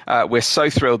everybody. We're so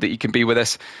thrilled that you can be with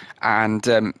us. And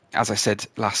as I said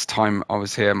last time I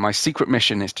was here, my secret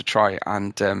mission is to try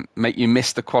and make you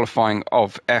miss the qualifying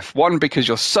of F1 because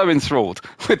you're so enthralled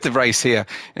with the race here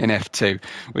in F2.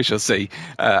 We shall see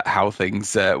how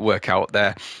things work out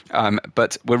there.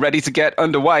 But we're ready to get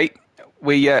underway.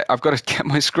 I've got to get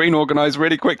my screen organised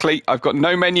really quickly. I've got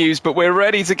no menus, but we're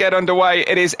ready to get underway.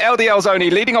 It is LDL's only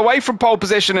leading away from pole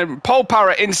position and Pol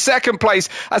Para in 2nd place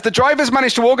as the drivers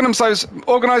managed to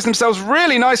organise themselves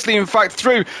really nicely, in fact,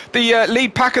 through the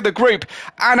lead pack of the group,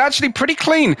 and actually pretty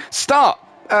clean start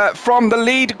from the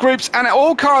lead groups and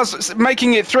all cars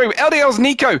making it through. LDL's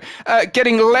Nico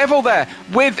getting level there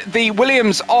with the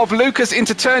Williams of Lucas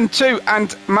into turn 2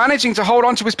 and managing to hold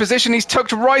on to his position. He's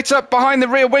tucked right up behind the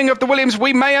rear wing of the Williams.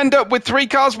 We may end up with 3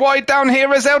 cars wide down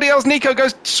here as LDL's Nico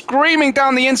goes screaming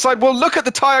down the inside. We'll look at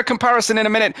the tyre comparison in a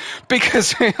minute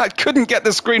because I couldn't get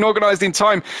the screen organised in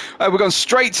time. We're going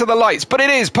straight to the lights, but it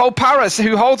is Pol Paris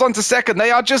who holds on to 2nd.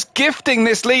 They are just gifting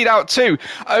this lead out to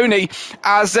Oni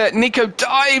as Nico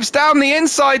dives down the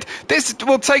inside. This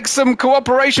will take some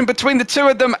cooperation between the two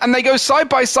of them, and they go side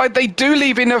by side. They do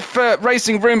leave enough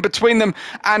racing room between them,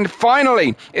 and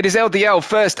finally it is LDL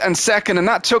 1st and 2nd, and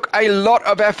that took a lot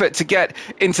of effort to get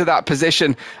into that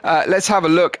position. Let's have a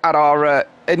look at our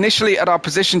initially at our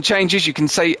position changes. You can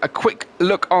see a quick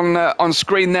look on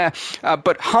screen there,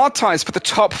 but hard tyres for the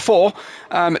top 4,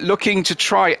 looking to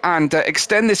try and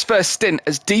extend this first stint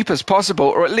as deep as possible,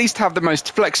 or at least have the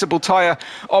most flexible tyre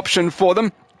option for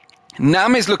them.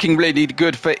 Nam is looking really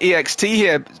good for EXT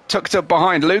here, tucked up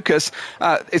behind Lucas.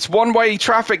 It's one-way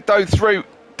traffic, though, through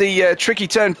the tricky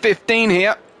turn 15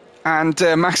 here. And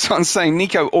Maxon's saying,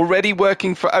 Nico already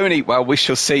working for Oni. Well, we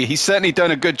shall see. He's certainly done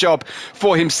a good job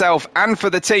for himself and for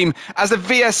the team. As the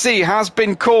VSC has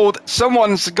been called,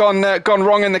 someone's gone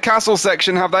wrong in the castle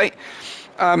section, have they?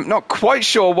 Not quite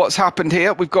sure what's happened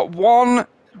here. We've got one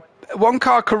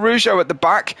car, Caruso, at the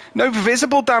back. No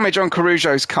visible damage on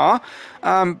Caruso's car.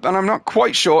 and I'm not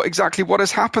quite sure exactly what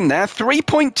has happened there.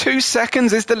 3.2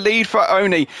 seconds is the lead for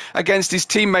Oni against his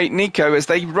teammate Nico as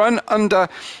they run under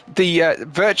the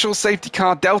virtual safety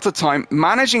car delta time.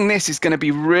 Managing this is going to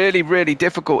be really, really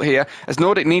difficult here. As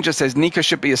Nordic Ninja says, Nico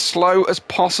should be as slow as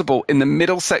possible in the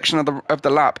middle section of the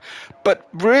lap. But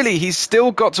really, he's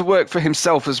still got to work for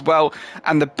himself as well.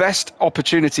 And the best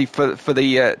opportunity for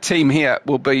the team here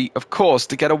will be, of course,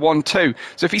 to get a 1-2.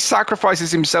 So if he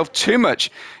sacrifices himself too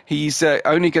much, he's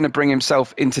only going to bring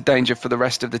himself into danger for the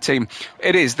rest of the team.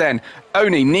 It is then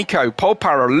Oni, Nico,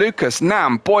 Polpara, Lucas,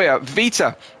 Nam, Boya,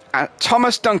 Vita,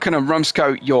 Thomas, Duncan and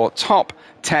Rumsco, your top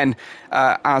 10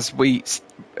 as we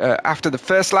after the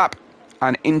first lap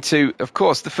and into, of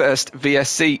course, the first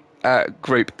VSC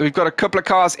group. We've got a couple of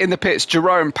cars in the pits,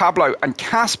 Jerome, Pablo and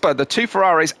Casper, the two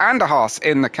Ferraris and a Haas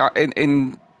in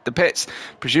the pits,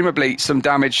 presumably some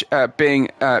damage being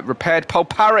repaired.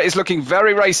 Polpara is looking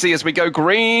very racy as we go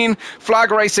green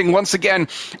flag racing once again,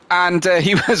 and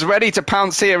he was ready to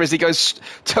pounce here as he goes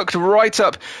tucked right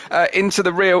up into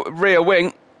the rear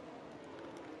wing.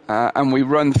 And we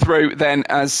run through then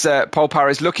as Polpara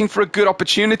is looking for a good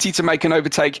opportunity to make an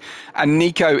overtake, and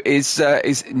Nico is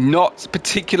not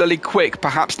particularly quick,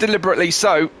 perhaps deliberately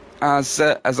so, as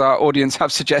our audience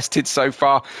have suggested so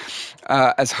far.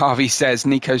 As Harvey says,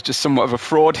 Nico's just somewhat of a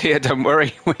fraud here, don't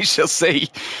worry, we shall see.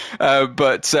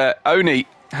 But Oni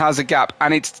has a gap,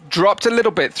 and it's dropped a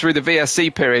little bit through the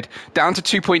VSC period, down to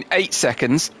 2.8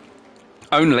 seconds.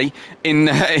 Only in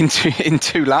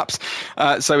 2 laps,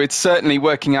 so it's certainly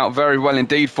working out very well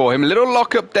indeed for him. A little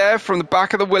lock up there from the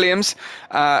back of the Williams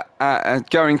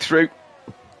going through.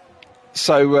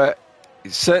 So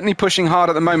certainly pushing hard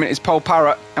at the moment is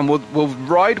Polpara, and we'll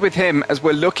ride with him as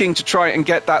we're looking to try and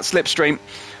get that slipstream.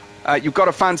 You've got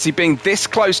to fancy being this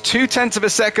close, 0.2 of a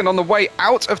second on the way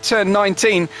out of turn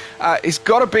 19. He's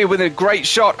got to be within a great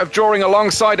shot of drawing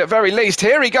alongside at very least.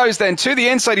 Here he goes then to the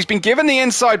inside. He's been given the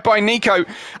inside by Nico.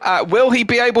 Will he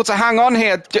be able to hang on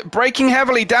here? Braking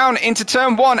heavily down into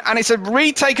turn 1, and it's a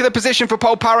retake of the position for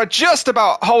Polpara. Just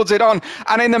about holds it on.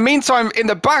 And in the meantime, in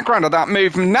the background of that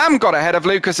move, Nam got ahead of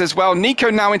Lucas as well.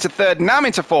 Nico now into 3rd, Nam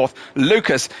into 4th,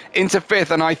 Lucas into 5th.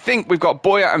 And I think we've got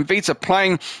Boya and Vita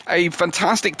playing a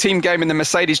fantastic team game in the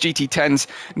Mercedes GT10s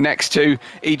next to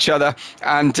each other,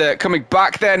 and coming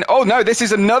back then, oh no, this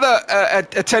is another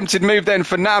attempted move then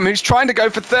for Nam, who's trying to go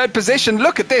for 3rd position.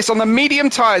 Look at this on the medium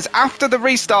tyres after the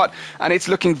restart, and it's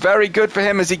looking very good for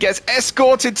him as he gets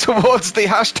escorted towards the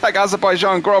hashtag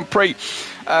Azerbaijan Grand Prix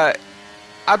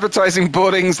advertising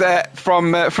boardings there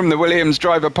from the Williams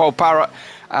driver Polpara.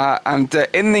 And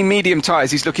in the medium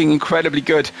tyres, he's looking incredibly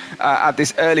good at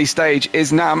this early stage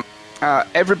is Nam.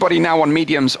 Everybody now on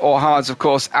mediums or hards, of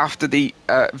course, after the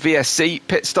VSC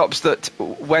pit stops that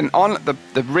went on.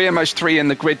 The rearmost 3 in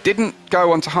the grid didn't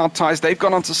go onto hard tyres. They've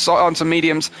gone onto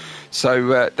mediums,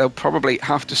 so they'll probably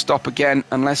have to stop again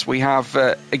unless we have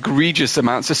egregious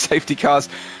amounts of safety cars.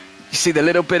 You see the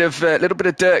little bit of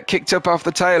dirt kicked up off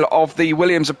the tail of the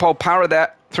Williams of Polpara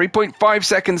there. 3.5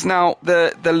 seconds now,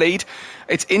 the lead.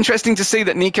 It's interesting to see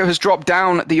that Nico has dropped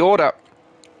down the order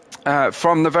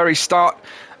from the very start.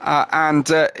 And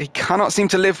he cannot seem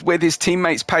to live with his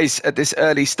teammates' pace at this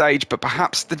early stage, but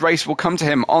perhaps the race will come to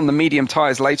him on the medium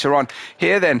tyres later on.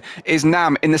 Here then is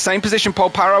Nam in the same position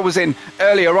Polpara was in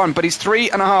earlier on, but he's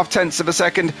 3.5 of a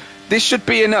second. This should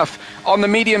be enough on the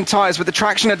medium tyres with the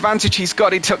traction advantage he's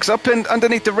got. He tucks up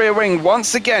underneath the rear wing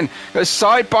once again, goes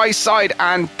side by side,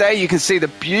 and there you can see the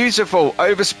beautiful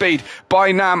overspeed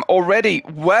by Nam already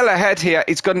well ahead here.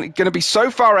 It's going to be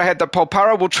so far ahead that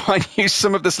Polpara will try and use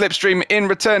some of the slipstream in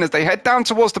return as they head down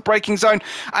towards the braking zone,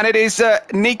 and it is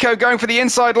Nico going for the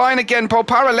inside line again.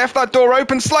 Polpara left that door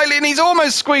open slightly and he's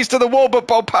almost squeezed to the wall, but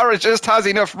Polpara just has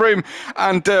enough room,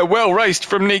 and well raced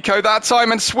from Nico that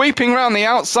time, and sweeping around the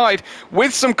outside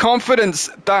with some confidence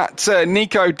that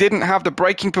Nico didn't have the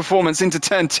braking performance into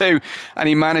turn 2, and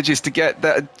he manages to get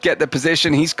the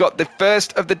position. He's got the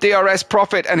first of the DRS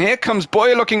profit, and here comes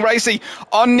Boya looking racy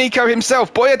on Nico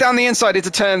himself. Boya down the inside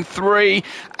into turn 3,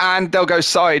 and they'll go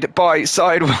side by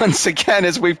side once again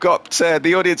as we've got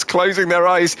the audience closing their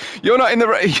eyes. You're not in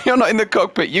the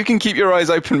cockpit. You can keep your eyes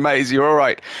open, Maze. You're all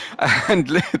right. And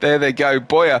there they go.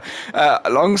 Boya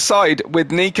alongside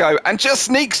with Nico and just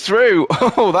sneaks through.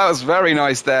 Oh, that was very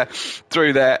nice there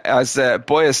through there as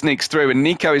Boya sneaks through, and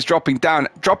Nico is dropping down.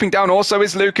 Dropping down also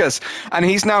is Lucas, and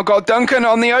he's now got Duncan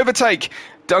on the overtake.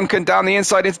 Duncan down the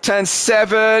inside into turn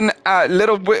 7,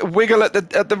 little wiggle at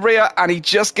the rear, and he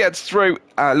just gets through.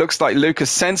 Looks like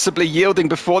Lucas sensibly yielding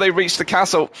before they reach the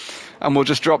castle, and we'll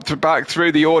just drop back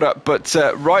through the order. But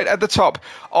right at the top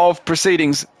of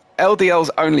proceedings, LDL's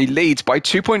only leads by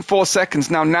 2.4 seconds.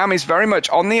 Now Nam is very much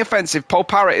on the offensive.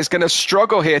 Polpara is going to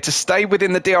struggle here to stay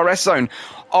within the DRS zone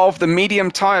of the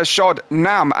medium tyre shod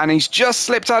Nam, and he's just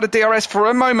slipped out of DRS for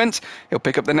a moment. He'll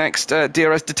pick up the next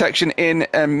DRS detection in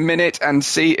a minute and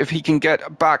see if he can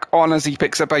get back on as he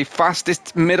picks up a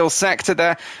fastest middle sector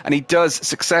there, and he does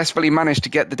successfully manage to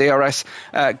get the DRS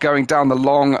going down the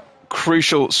long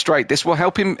crucial straight. This will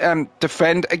help him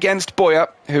defend against Boyer,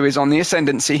 who is on the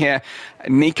ascendancy here.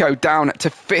 Nico down to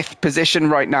 5th position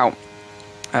right now.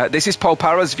 This is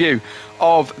Polpara's view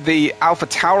of the Alpha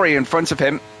Tauri in front of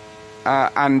him.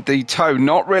 And the toe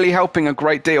not really helping a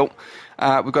great deal.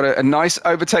 We've got a nice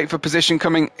overtake for position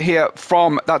coming here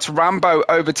from, that's Rambo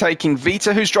overtaking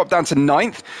Vita, who's dropped down to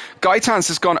 9th. Gaitans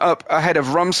has gone up ahead of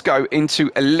Rumsko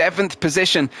into 11th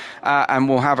position, and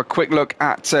we'll have a quick look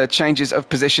at changes of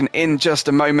position in just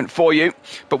a moment for you.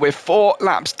 But we're 4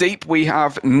 laps deep. We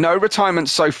have no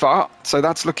retirements so far, so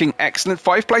that's looking excellent.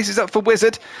 5 places up for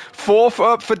Wizard, 4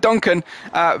 up for Duncan.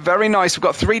 Very nice. We've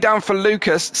got 3 down for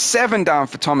Lucas, 7 down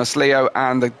for Thomas Leo,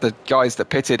 and the guys that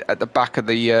pitted at the back of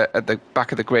the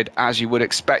back of the grid, as you would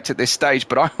expect at this stage.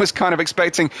 But I was kind of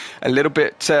expecting a little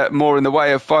bit more in the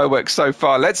way of fireworks so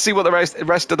far. Let's see what the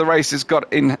rest of the race has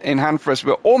got in hand for us.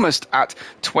 We're almost at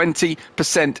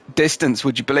 20% distance,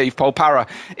 would you believe? Polpara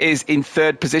is in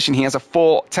 3rd position. He has a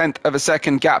 0.4 of a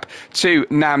second gap to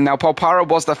Nam. Now, Polpara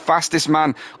was the fastest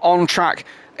man on track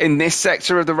in this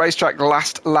sector of the racetrack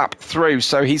last lap through,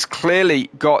 so he's clearly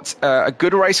got a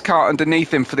good race car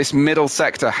underneath him for this middle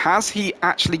sector. Has he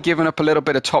actually given up a little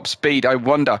bit of top speed? I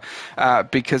wonder,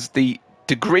 because the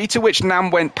degree to which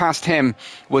Nam went past him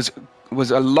was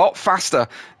a lot faster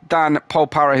than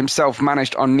Polpara himself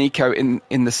managed on Nico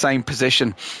in the same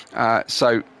position.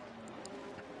 So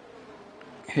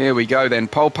here we go then.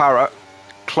 Polpara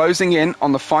closing in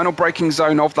on the final braking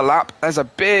zone of the lap. There's a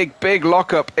big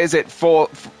lockup, is it, for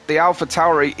the Alpha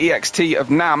Tauri EXT of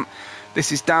Nam.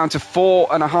 This is down to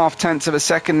 4.5 of a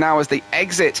second now as they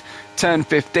exit turn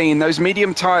 15. Those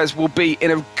medium tyres will be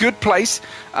in a good place,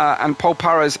 and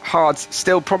Polpara's hards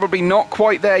still probably not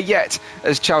quite there yet.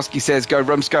 As Chalsky says, go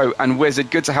Rumsko and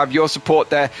Wizard. Good to have your support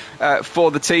there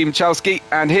for the team, Chalsky.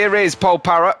 And here is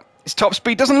Polpara. His top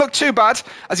speed doesn't look too bad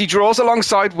as he draws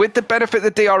alongside with the benefit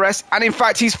of the DRS, and in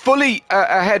fact he's fully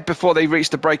ahead before they reach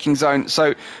the braking zone,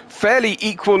 so fairly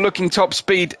equal looking top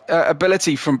speed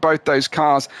ability from both those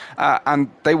cars, and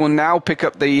they will now pick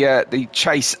up the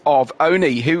chase of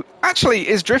Oni, who actually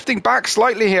is drifting back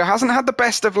slightly here, hasn't had the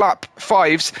best of lap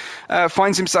 5s,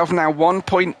 finds himself now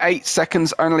 1.8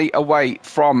 seconds only away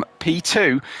from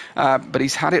P2, but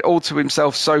he's had it all to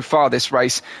himself so far this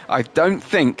race. I don't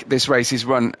think this race is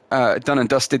run done and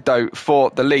dusted though for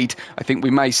the lead. I think we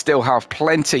may still have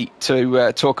plenty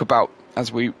to talk about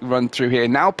as we run through here.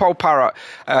 Now Polpara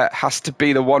has to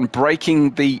be the one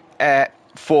breaking the air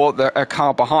for the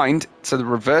car behind, so the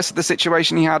reverse of the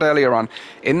situation he had earlier on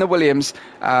in the Williams,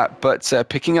 but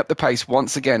picking up the pace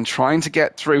once again, trying to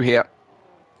get through here.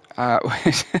 I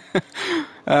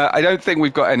don't think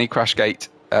we've got any Crashgate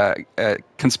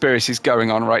conspiracies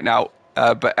going on right now.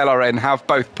 But LRN have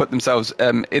both put themselves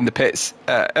in the pits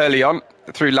early on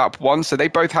through lap 1, so they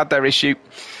both had their issue,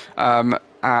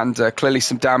 and clearly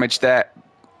some damage there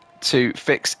to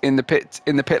fix in the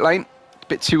pit lane. A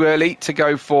bit too early to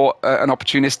go for an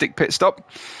opportunistic pit stop.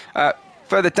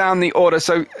 Further down the order,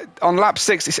 so on lap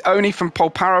 6, it's Oni from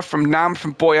Polpara, from Nam,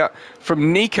 from Boyer,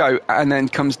 from Nico, and then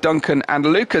comes Duncan and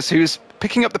Lucas, who's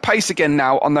picking up the pace again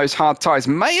now on those hard tyres.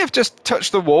 May have just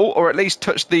touched the wall, or at least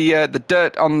touched the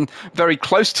dirt on very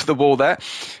close to the wall there,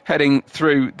 heading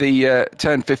through the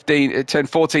turn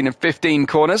 14 and 15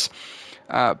 corners.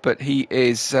 But he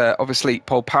is obviously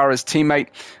Polpara's teammate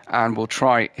and will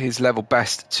try his level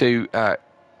best to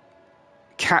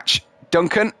catch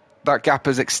Duncan. That gap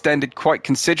has extended quite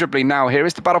considerably now. Here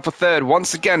is the battle for third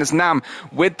once again as Nam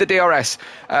with the DRS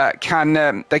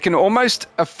they can almost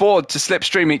afford to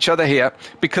slipstream each other here,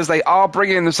 because they are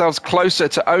bringing themselves closer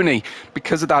to Oni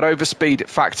because of that overspeed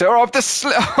factor of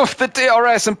the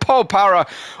DRS, and Polpara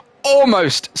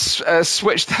almost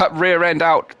switched that rear end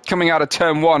out coming out of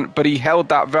turn 1, but he held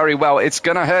that very well. It's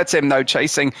going to hurt him though,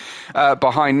 chasing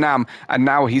behind Nam, and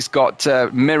now he's got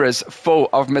mirrors full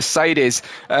of Mercedes,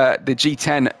 the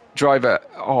G10 driver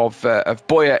of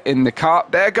Boyer in the car.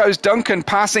 There goes Duncan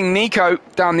passing Nico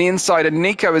down the inside, and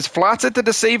Nico is flattered to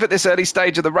deceive at this early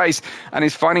stage of the race and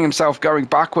is finding himself going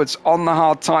backwards on the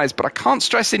hard tyres. But I can't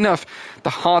stress enough, the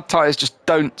hard tyres just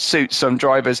don't suit some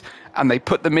drivers, and they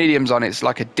put the mediums on. It's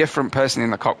like a different person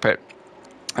in the cockpit.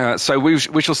 So we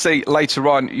shall see later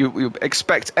on. You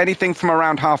expect anything from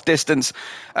around half distance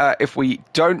if we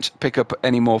don't pick up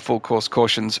any more full course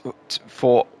cautions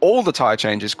for all the tyre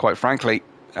changes, quite frankly,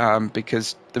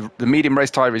 because the medium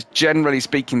race tyre is generally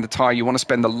speaking the tyre you want to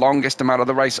spend the longest amount of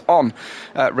the race on,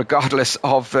 regardless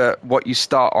of what you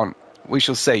start on. We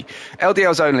shall see.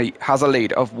 LDL's only has a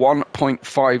lead of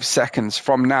 1.5 seconds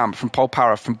from Nam, from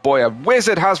Polpara, from Boyer.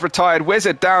 Wizard has retired.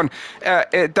 Wizard down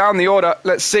the order.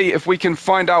 Let's see if we can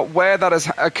find out where that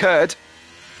has occurred.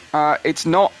 It's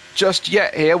not just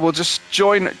yet here. We'll just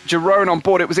join Jerome on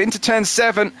board. It was into turn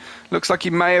 7. Looks like he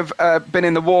may have been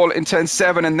in the wall in turn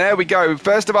 7. And there we go.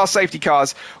 First of our safety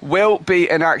cars will be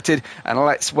enacted. And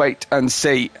let's wait and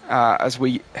see as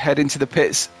we head into the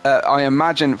pits. I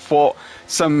imagine for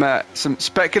some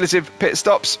speculative pit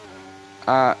stops.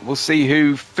 We'll see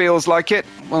who feels like it.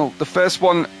 Well, the first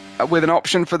one with an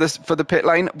option for the pit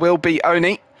lane will be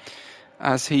Oni,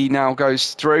 as he now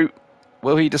goes through.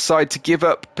 Will he decide to give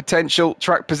up potential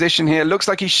track position here? Looks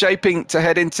like he's shaping to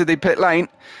head into the pit lane.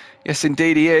 Yes,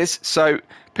 indeed he is. So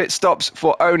pit stops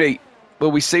for Oni.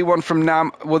 Will we see one from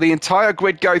Nam? Will the entire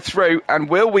grid go through? And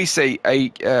will we see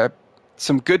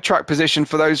some good track position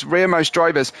for those rearmost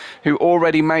drivers who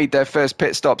already made their first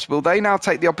pit stops? Will they now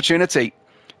take the opportunity,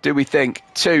 do we think,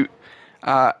 to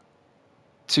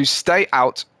stay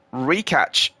out,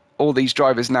 recatch all these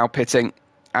drivers now pitting,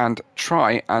 and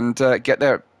try and get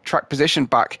their track position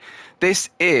back? This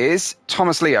is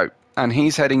Thomas Leo, and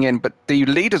he's heading in, but the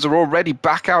leaders are already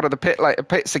back out of the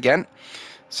pits again,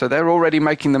 so they're already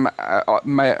making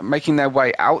their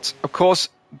way out. Of course,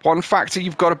 one factor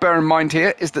you've got to bear in mind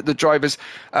here is that the drivers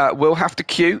will have to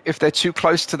queue if they're too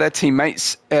close to their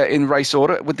teammates in race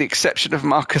order, with the exception of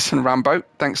Marcus and Rambo,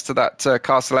 thanks to that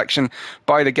car selection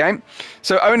by the game.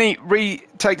 So Oni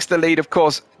retakes the lead, of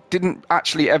course. Didn't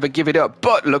actually ever give it up,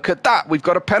 but look at that, we've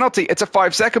got a penalty. It's a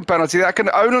 5-second penalty that can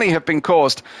only have been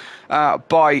caused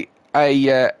by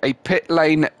a pit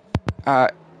lane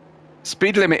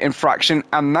speed limit infraction,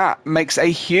 and that makes a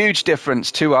huge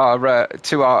difference to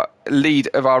our lead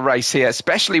of our race here,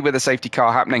 especially with a safety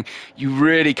car happening. You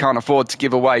really can't afford to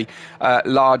give away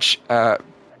large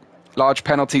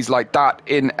penalties like that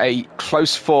in a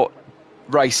close fought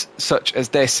race such as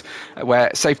this,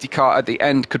 where safety car at the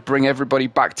end could bring everybody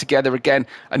back together again.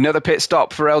 Another pit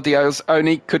stop for LDL's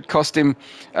Oni could cost him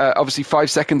obviously 5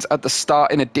 seconds at the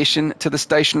start in addition to the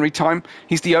stationary time.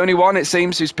 He's the only one, it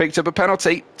seems, who's picked up a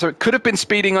penalty, so it could have been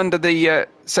speeding under the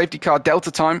safety car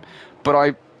delta time, but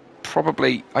I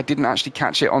didn't actually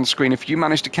catch it on screen. If you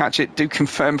managed to catch it, do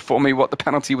confirm for me what the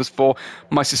penalty was for.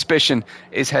 My suspicion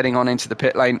is heading on into the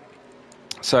pit lane.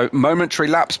 So momentary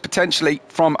lapse potentially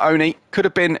from Oni. Could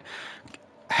have been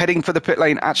heading for the pit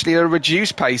lane actually at a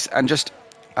reduced pace and just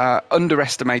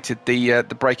underestimated the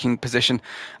braking position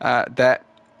there.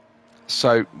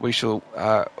 So we shall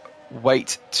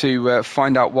wait to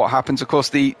find out what happens. Of course,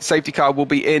 the safety car will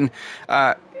be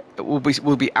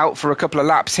will be out for a couple of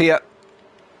laps here,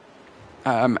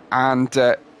 and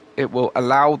it will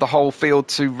allow the whole field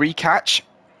to recatch.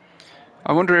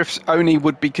 I wonder if Oni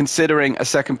would be considering a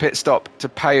second pit stop to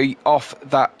pay off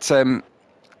that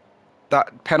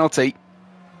penalty,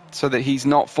 so that he's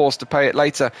not forced to pay it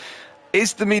later.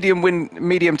 Is the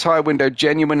medium tyre window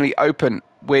genuinely open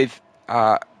with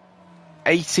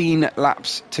 18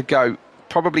 laps to go?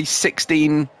 Probably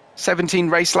 17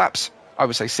 race laps. I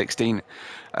would say 16.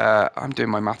 I'm doing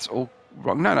my maths all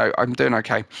wrong. No, I'm doing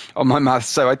okay on my maths.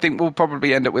 So I think we'll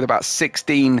probably end up with about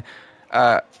 16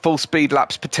 full speed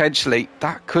laps potentially.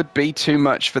 That could be too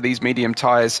much for these medium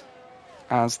tyres,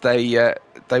 as they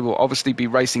will obviously be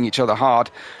racing each other hard.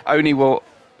 Oni will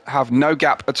have no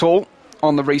gap at all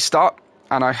on the restart,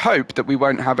 and I hope that we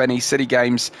won't have any city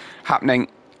games happening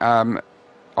on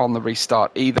the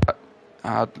restart either.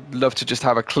 I'd love to just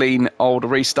have a clean old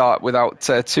restart without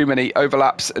too many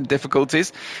overlaps and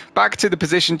difficulties. Back to the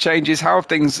position changes. How have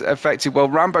things affected? Well,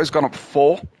 Rambo's gone up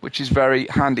 4, which is very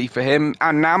handy for him.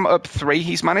 And Nam up 3.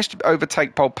 He's managed to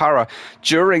overtake Polpara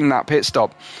during that pit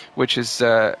stop, which is,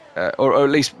 or at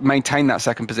least maintain that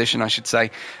second position, I should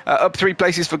say. Up 3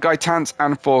 places for Gaitans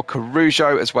and for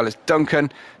Caruso, as well as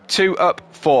Duncan. 2 up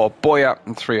for Boyer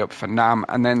and 3 up for Nam,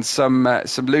 and then some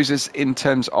losers in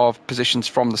terms of positions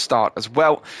from the start as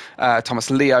well.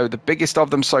 Thomas Leo, the biggest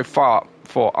of them so far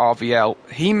for RVL.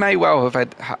 He may well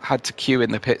have had to queue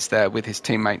in the pits there with his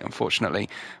teammate, unfortunately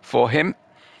for him.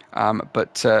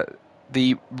 But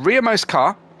the rearmost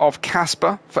car of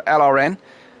Casper for LRN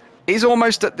is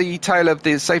almost at the tail of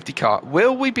the safety car.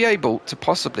 Will we be able to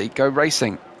possibly go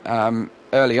racing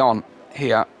early on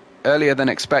here? Earlier than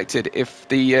expected, if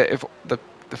the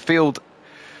field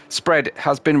spread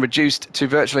has been reduced to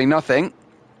virtually nothing,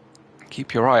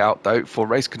 Keep your eye out, though, for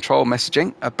race control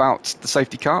messaging about the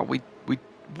safety car. We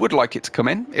would like it to come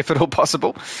in, if at all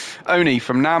possible. Oni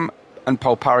from Nam and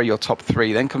Polpara, your top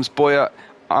 3. Then comes Boyer,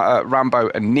 Rambo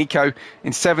and Nico.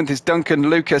 In 7th is Duncan,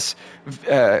 Lucas,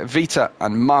 Vita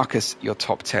and Marcus, your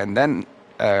top 10. Then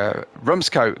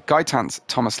Rumsco, Gaitans,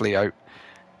 Thomas Leo,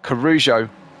 Caruso,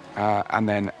 and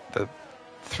then the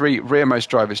 3 rearmost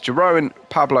drivers, Jeroen,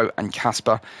 Pablo and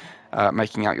Casper,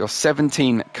 making out your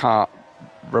 17-car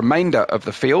remainder of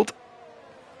the field.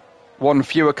 1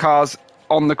 fewer cars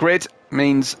on the grid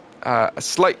means a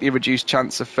slightly reduced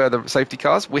chance of further safety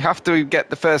cars. We have to get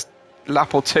the first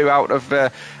lap or 2 out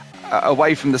of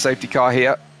away from the safety car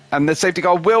here, and the safety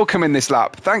car will come in this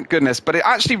lap, thank goodness. But it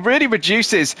actually really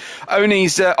reduces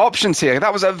Oni's options here.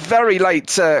 That was a very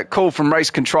late call from race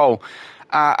control,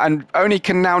 and Oni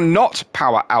can now not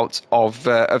power out of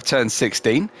turn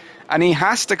 16. And he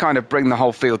has to kind of bring the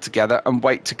whole field together and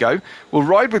wait to go. We'll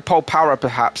ride with Polpara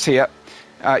perhaps here.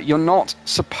 You're not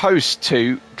supposed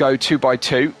to go 2 by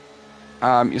 2.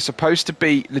 You're supposed to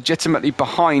be legitimately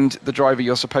behind the driver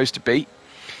you're supposed to be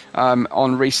on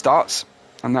restarts.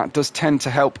 And that does tend to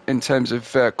help in terms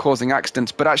of causing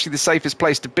accidents. But actually the safest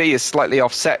place to be is slightly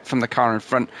offset from the car in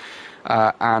front.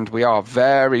 And we are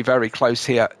very, very close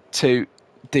here to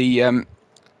the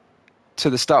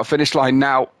start-finish line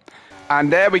now. And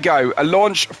there we go, a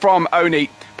launch from Oni.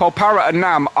 Polpara and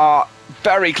Nam are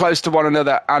very close to one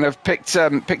another and have picked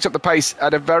up the pace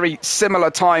at a very similar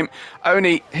time.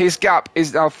 Oni, his gap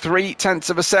is now 0.3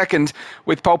 of a second,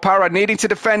 with Polpara needing to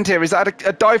defend here. Is that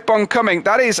a dive bomb coming?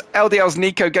 That is LDL's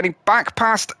Nico getting back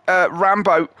past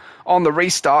Rambo on the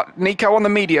restart. Nico on the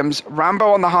mediums,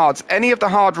 Rambo on the hards. Any of the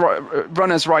hard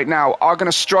runners right now are going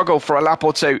to struggle for a lap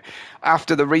or 2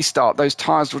 after the restart. Those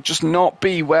tyres will just not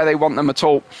be where they want them at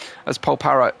all as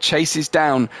Polpara chases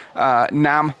down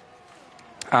Nam.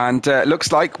 And it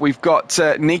looks like we've got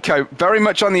Nico very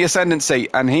much on the ascendancy,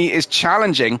 and he is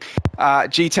challenging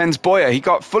G10's Boyer. He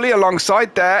got fully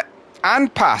alongside there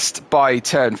and passed by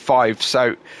turn 5.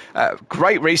 So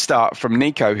great restart from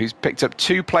Nico, who's picked up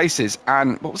 2 places.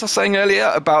 And what was I saying earlier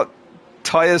about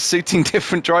tyres suiting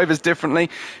different drivers differently?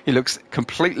 He looks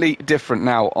completely different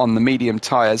now on the medium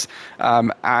tyres.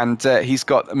 And he's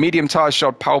got a medium tyre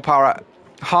shod Polpara,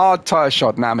 hard tyre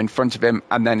shod Nam in front of him,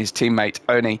 and then his teammate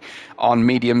Oni on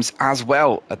mediums as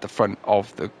well at the front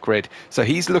of the grid. So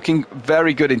he's looking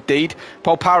very good indeed.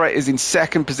 Polpara is in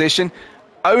 2nd position.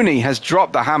 Oni has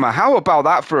dropped the hammer. How about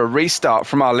that for a restart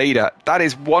from our leader? That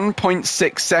is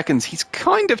 1.6 seconds. He's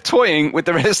kind of toying with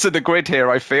the rest of the grid here,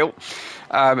 I feel.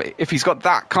 If he's got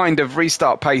that kind of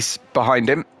restart pace behind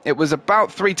him. It was about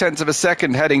 0.3 of a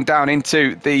second heading down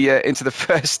into the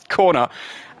first corner,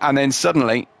 and then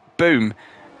suddenly, boom,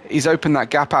 he's opened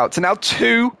that gap out to now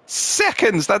 2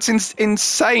 seconds. That's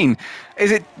insane.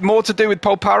 Is it more to do with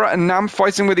Polpara and Nam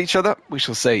fighting with each other? We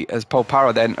shall see, as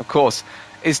Polpara then, of course,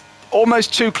 is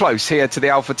almost too close here to the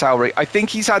AlphaTauri. I think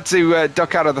he's had to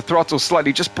duck out of the throttle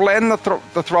slightly, just blend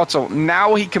the throttle.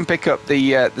 Now he can pick up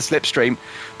the slipstream.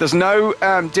 There's no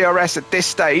DRS at this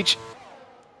stage.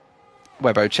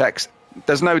 Webbo checks.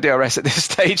 There's no DRS at this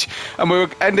stage, and we're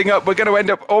going to end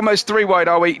up almost 3 wide,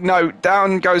 are we? No,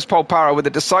 down goes Polpara with a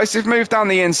decisive move down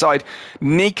the inside.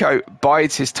 Nico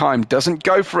bides his time, doesn't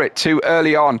go for it too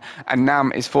early on, and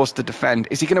Nam is forced to defend.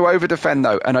 Is he going to over-defend,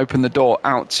 though, and open the door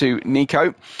out to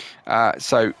Nico?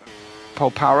 So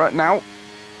Polpara now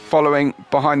following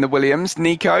behind the Williams.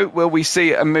 Nico, will we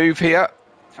see a move here?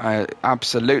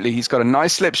 Absolutely. He's got a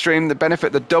nice slipstream, the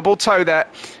benefit, the double toe there,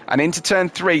 and into turn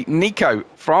 3. Nico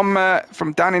from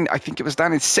down in, I think it was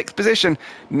down in 6th position,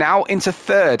 now into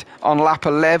 3rd on lap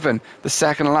 11, the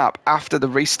 2nd lap after the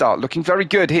restart. Looking very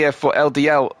good here for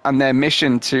LDL and their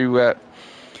mission to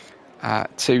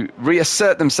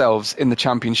reassert themselves in the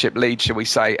championship lead, shall we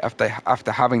say,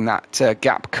 after having that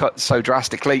gap cut so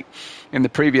drastically in the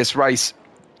previous race.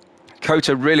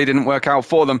 Kota really didn't work out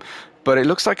for them. But it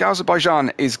looks like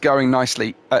Azerbaijan is going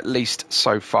nicely, at least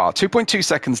so far. 2.2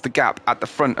 seconds, the gap at the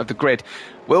front of the grid.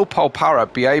 Will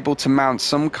Polpara be able to mount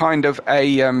some kind of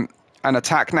an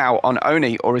attack now on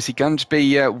Oni, or is he going to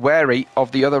be wary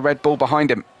of the other Red Bull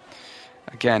behind him?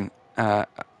 Again, a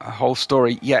whole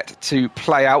story yet to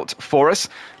play out for us.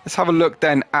 Let's have a look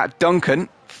then at Duncan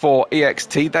for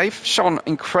EXT. They've shone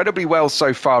incredibly well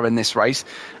so far in this race,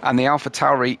 and the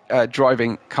AlphaTauri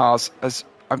driving cars as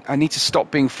I need to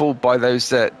stop being fooled by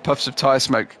those puffs of tyre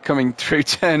smoke coming through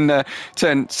turn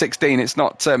 16. It's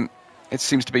not. It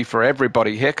seems to be for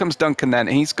everybody. Here comes Duncan then.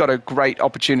 He's got a great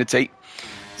opportunity.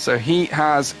 So he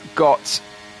has got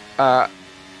the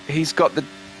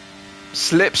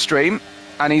slipstream,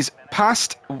 and he's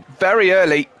passed very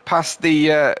early past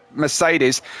the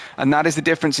Mercedes, and that is the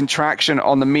difference in traction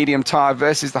on the medium tyre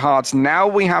versus the hards. Now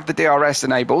we have the DRS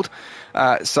enabled,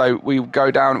 so we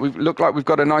go down. We look like we've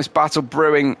got a nice battle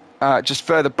brewing just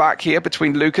further back here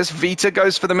between Lucas. Vita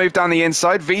goes for the move down the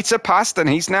inside. Vita passed, and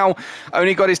he's now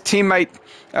only got his teammate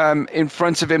in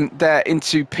front of him there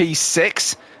into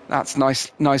P6. That's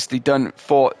nicely done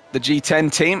for the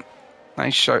G10 team.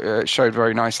 They showed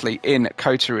very nicely in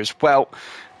Kota as well.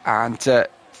 And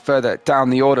further down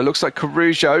the order, looks like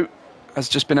Caruso has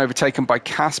just been overtaken by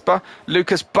Casper.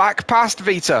 Lucas back past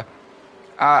Vita.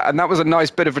 And that was a nice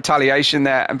bit of retaliation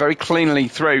there, and very cleanly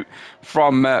through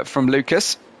from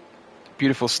Lucas.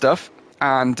 Beautiful stuff.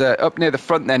 And up near the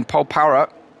front then, Paul Power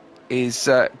is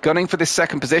gunning for this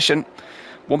second position.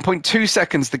 1.2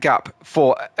 seconds the gap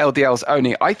for LDL's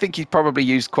Oni. I think he probably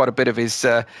used quite a bit of his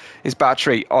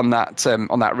battery on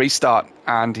that restart,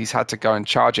 and he's had to go and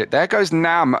charge it. There goes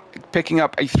Nam picking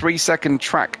up a 3-second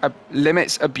track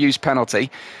limits abuse penalty.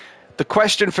 The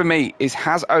question for me is,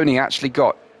 has Oni actually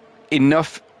got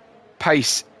enough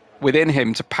pace within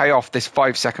him to pay off this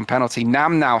 5-second penalty?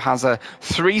 Nam now has a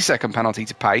 3-second penalty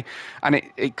to pay, and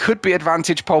it could be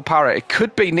advantage Paul Parra. It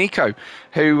could be Nico,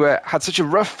 who had such a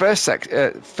rough first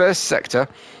sector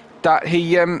that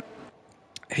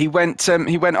he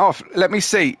went off. Let me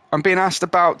see. I'm being asked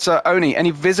about Oni.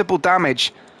 Any visible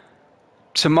damage?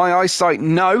 To my eyesight,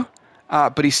 no,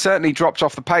 but he certainly dropped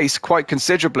off the pace quite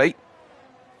considerably.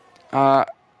 Rear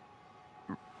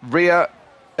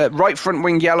right front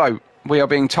wing yellow, we are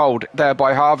being told there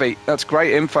by Harvey. That's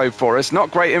great info for us. Not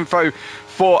great info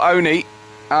for Oni.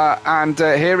 And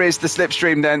here is the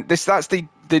slipstream then. That's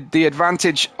the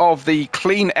advantage of the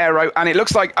clean aero. And it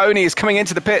looks like Oni is coming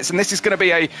into the pits. And this is going to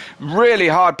be a really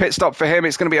hard pit stop for him.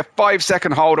 It's going to be a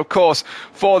 5-second hold, of course,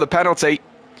 for the penalty.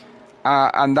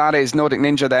 And that is Nordic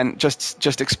Ninja then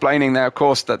just explaining there, of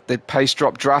course, that the pace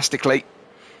dropped drastically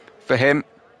for him.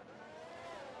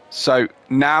 So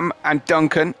Nam and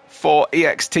Duncan for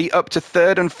EXT up to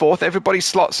 3rd and 4th. Everybody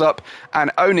slots up,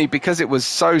 and Oni, because it was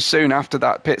so soon after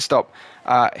that pit stop,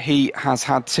 he has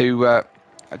had to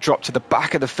drop to the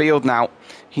back of the field now.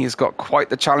 He has got quite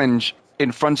the challenge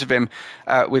in front of him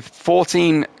with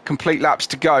 14 complete laps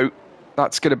to go.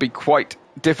 That's going to be quite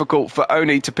difficult for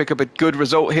Oni to pick up a good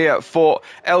result here for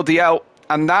LDL,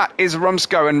 and that is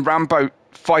Rumsco and Rambo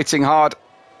fighting hard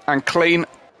and clean.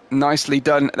 Nicely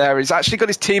done there. He's actually got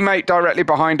his teammate directly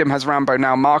behind him, has Rambo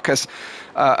now. Marcus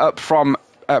up from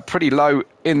pretty low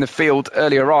in the field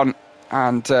earlier on,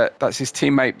 and that's his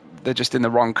teammate. They're just in the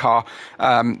wrong car.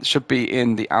 Should be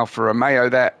in the Alfa Romeo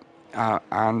there,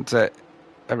 and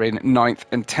they're in 9th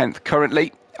and 10th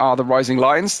currently are the Rising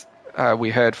Lions. We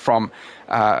heard from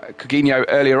Coutinho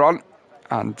earlier on,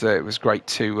 and it was great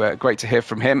to hear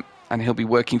from him, and he'll be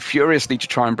working furiously to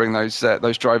try and bring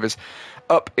those drivers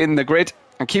up in the grid.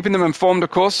 And keeping them informed, of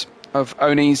course, of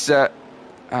Oni's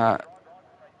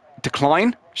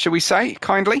decline, shall we say,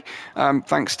 kindly,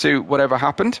 thanks to whatever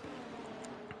happened.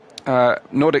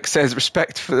 Nordic says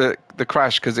respect for the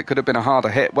crash because it could have been a harder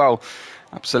hit. Well,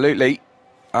 absolutely.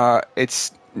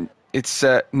 It's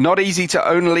not easy to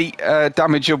only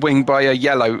damage your wing by a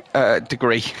yellow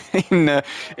degree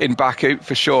in Baku,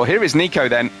 for sure. Here is Nico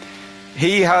then.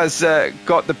 He has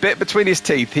got the bit between his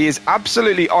teeth. He is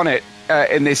absolutely on it.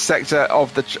 In this sector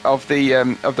of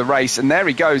the race, and there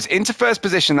he goes into first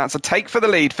position. That's a take for the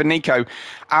lead for Nico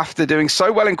after doing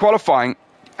so well in qualifying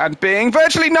and being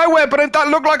virtually nowhere, but that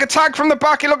looked like a tag from the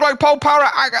back. It looked like Paul Parra,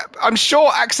 I'm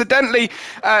sure, accidentally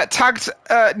tagged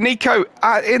Nico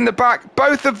in the back.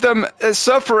 Both of them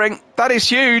suffering. That is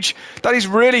huge. That is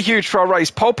really huge for our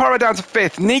race. Paul Parra down to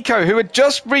 5th. Nico, who had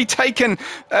just retaken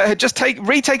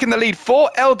the lead for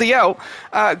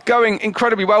LDL, going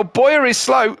incredibly well. Boyer is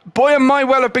slow. Boyer might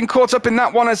well have been caught up in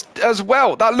that one as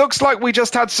well. That looks like we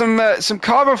just had some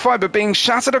carbon fiber being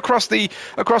shattered across the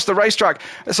racetrack.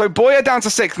 So Boyer down to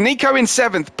 6th. Nico in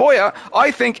 7th. Boyer, I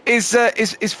think, is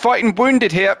fighting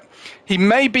wounded here. He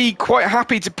may be quite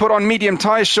happy to put on medium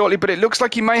tyres shortly, but it looks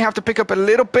like he may have to pick up a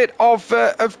little bit of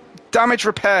damage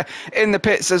repair in the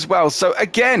pits as well. So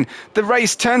again, the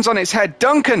race turns on its head.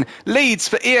 Duncan leads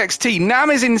for EXT. Nam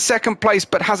is in 2nd place,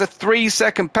 but has a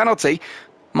 3-second penalty.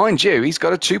 Mind you, he's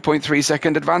got a 2.3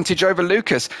 second advantage over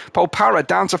Lucas. Paul Parra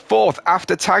down to 4th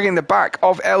after tagging the back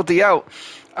of LDL.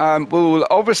 We'll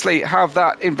obviously have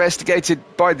that investigated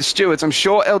by the stewards. I'm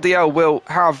sure LDL will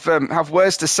have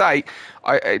words to say.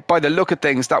 By the look of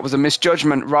things, that was a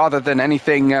misjudgment rather than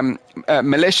anything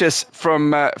malicious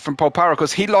from Paul Parra,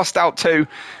 because he lost out too,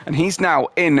 and he's now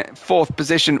in 4th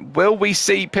position. Will we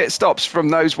see pit stops from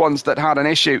those ones that had an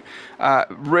issue?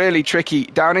 Really tricky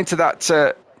down into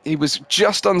that He was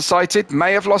just unsighted,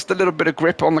 may have lost a little bit of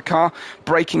grip on the car,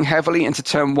 braking heavily into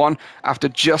turn 1 after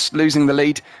just losing the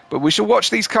lead. But we shall watch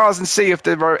these cars and see if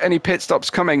there are any pit stops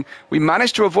coming. We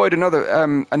managed to avoid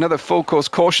another full course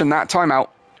caution that time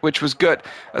out, which was good.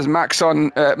 As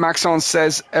Maxon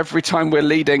says, every time we're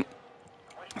leading,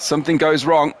 something goes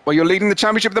wrong. Well, you're leading the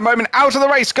championship at the moment. Out of the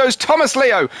race goes Thomas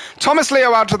Leo. Thomas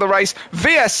Leo out of the race.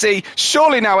 VSC.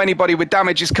 Surely now anybody with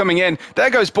damage is coming in. There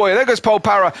goes Boyer. There goes Paul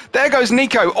Para. There goes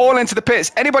Nico. All into the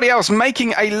pits. Anybody else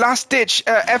making a last-ditch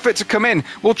effort to come in?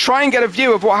 We'll try and get a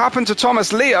view of what happened to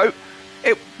Thomas Leo.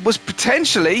 It was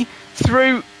potentially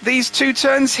through these 2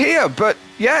 turns here. But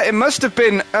yeah, it must have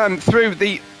been through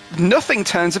the nothing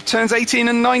turns of turns 18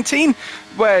 and 19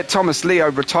 where Thomas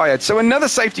Leo retired. So another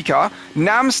safety car.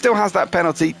 Nam still has that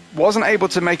penalty, wasn't able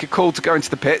to make a call to go into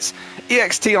the pits.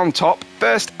 EXT on top,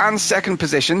 first and second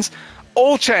positions,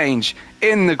 all change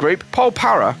in the group. Paul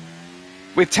Para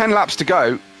with 10 laps to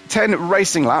go, 10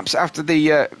 racing laps after the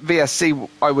VSC,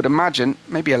 I would imagine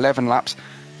maybe 11 laps,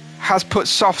 has put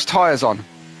soft tyres on.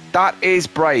 That is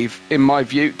brave in my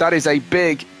view. That is a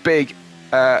big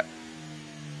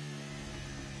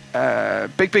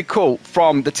call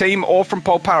from the team or from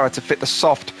Paul Para to fit the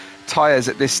soft tyres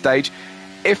at this stage.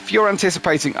 If you're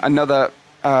anticipating another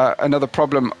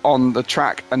problem on the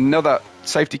track, another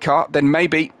safety car, then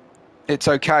maybe it's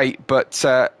okay. But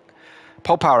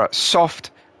Paul Para,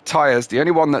 soft tyres, the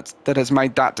only one that has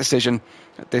made that decision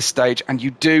at this stage. And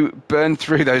you do burn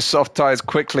through those soft tyres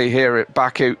quickly here at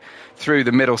Baku through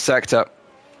the middle sector.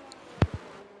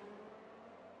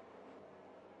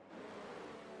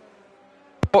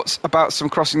 Thoughts about some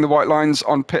crossing the white lines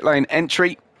on pit lane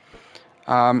entry.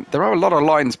 There are a lot of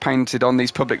lines painted on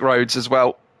these public roads as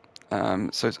well,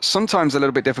 so it's sometimes a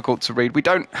little bit difficult to read. We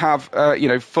don't have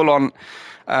full-on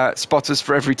spotters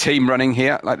for every team running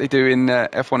here like they do in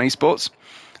F1 Esports.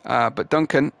 But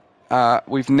Duncan,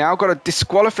 we've now got a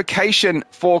disqualification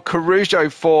for Caruso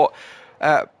for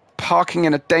parking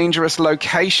in a dangerous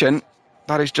location.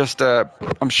 That is just,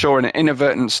 I'm sure, an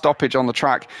inadvertent stoppage on the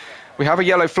track. We have a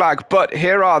yellow flag, but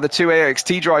here are the 2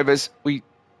 AXT drivers. We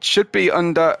should be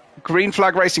under green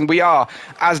flag racing. We are.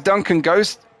 As Duncan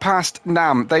goes past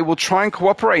Nam, they will try and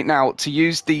cooperate now to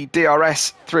use the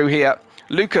DRS through here.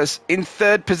 Lucas in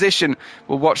 3rd position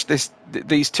will watch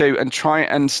these 2 and try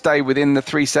and stay within the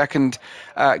 3-second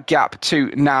gap to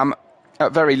Nam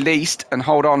at very least and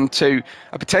hold on to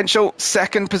a potential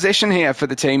 2nd position here for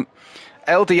the team.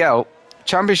 LDL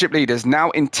championship leaders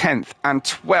now in 10th and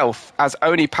 12th as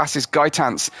Oni passes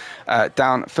Gaitans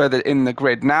down further in the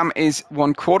grid. Nam is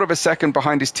 1/4 of a second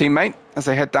behind his teammate as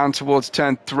they head down towards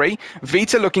turn 3.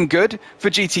 Vita looking good for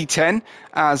GT10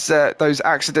 as those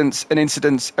accidents and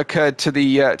incidents occurred to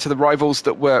the rivals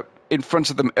that were in front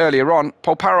of them earlier on.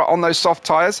 Paul Para on those soft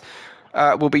tyres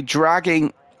will be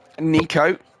dragging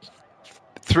Nico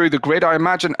through the grid. I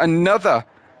imagine another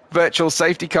virtual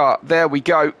safety car. There we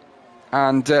go.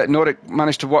 And Nordic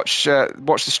managed to watch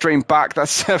the stream back.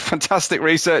 That's fantastic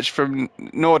research from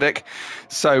Nordic.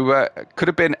 So could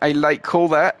have been a late call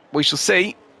there. We shall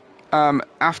see.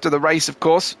 After the race, of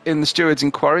course, in the stewards'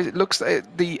 inquiries, it looks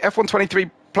the F123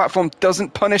 platform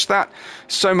doesn't punish that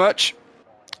so much.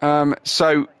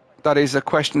 So that is a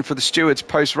question for the stewards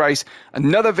post-race.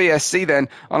 Another VSC then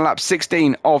on lap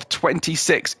 16 of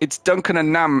 26. It's Duncan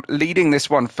and Nam leading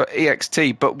this one for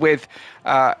EXT, but with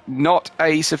not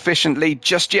a sufficient lead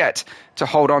just yet to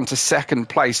hold on to 2nd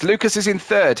place. Lucas is in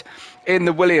 3rd in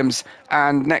the Williams,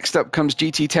 and next up comes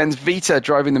GT10's Vita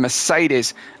driving the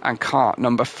Mercedes and car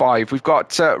number 5. We've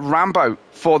got Rambo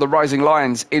for the Rising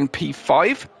Lions in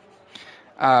P5,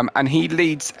 and he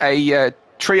leads a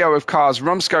trio of cars.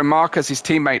 Rumsco, Marcus, his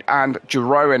teammate, and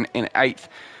Jeroen in 8th,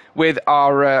 with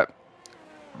our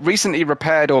recently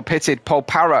repaired or pitted Paul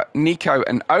Para, Nico,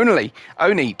 and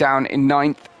Oni down in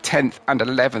 9th, 10th, and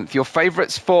 11th. Your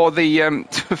favourites for the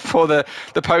for the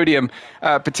podium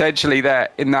potentially there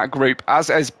in that group,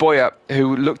 as is Boyer,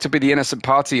 who looked to be the innocent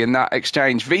party in that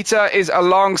exchange. Vita is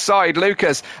alongside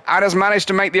Lucas and has managed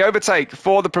to make the overtake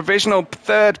for the provisional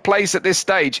 3rd place at this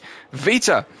stage.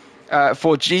 Vita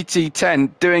for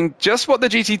GT10, doing just what the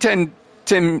GT10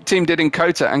 team did in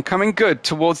Kota and coming good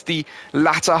towards the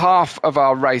latter half of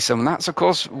our race. And that's, of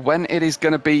course, when it is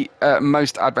going to be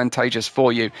most advantageous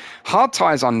for you. Hard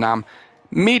tyres on Nam,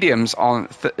 mediums on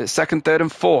 2nd, 3rd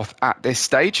and 4th at this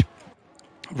stage.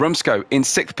 Rumsco in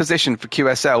 6th position for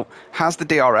QSL has the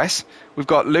DRS. We've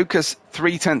got Lucas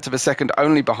 0.3 of a second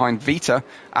only behind Vita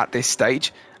at this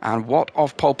stage. And what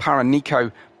of Polpara,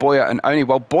 Nico, Boya and Oni?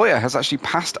 Well, Boya has actually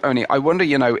passed Oni. I wonder,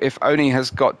 if Oni has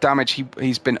got damage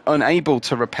he's been unable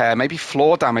to repair, maybe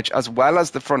floor damage as well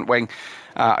as the front wing.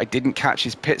 I didn't catch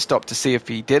his pit stop to see if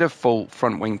he did a full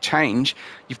front wing change.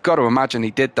 You've got to imagine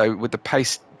he did, though, with the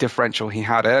pace differential he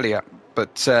had earlier.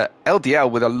 But LDL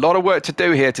with a lot of work to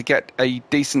do here to get a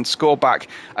decent score back.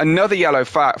 Another yellow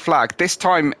flag, this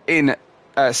time in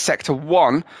Sector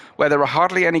 1, where there are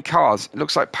hardly any cars. It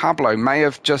looks like Pablo may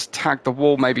have just tagged the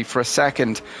wall maybe for a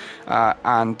second,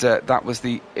 and that was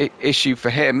the issue for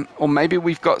him. Or maybe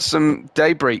we've got some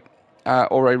debris.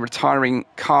 Or a retiring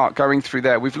car going through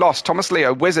there. We've lost Thomas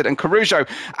Leo, Wizard and Caruso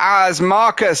as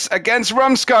Marcus against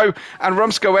Rumsco, and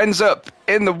Rumsco ends up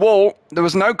in the wall. There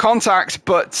was no contact,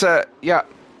 but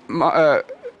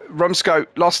Rumsco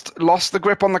lost the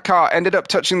grip on the car, ended up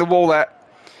touching the wall there,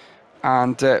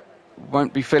 and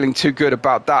won't be feeling too good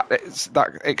about that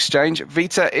exchange.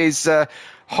 Vita is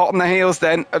hot on the heels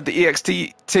then of the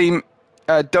EXT team.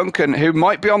 Duncan, who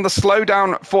might be on the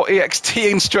slowdown for EXT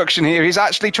instruction here. He's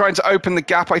actually trying to open the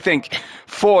gap, I think,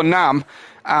 for Nam.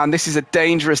 And this is a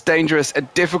dangerous,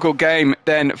 and difficult game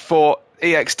then for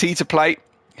EXT to play.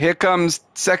 Here comes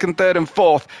second, third and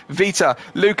fourth. Vita,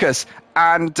 Lucas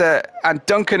and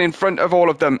Duncan in front of all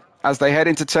of them as they head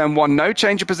into turn 1. No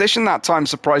change of position that time,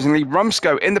 surprisingly.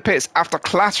 Rumsco in the pits after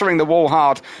clattering the wall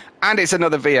hard. And it's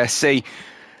another VSC.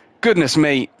 Goodness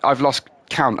me, I've lost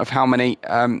count of how many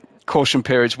caution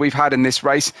periods we've had in this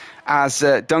race, as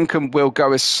Duncan will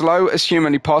go as slow as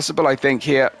humanly possible, I think,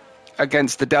 here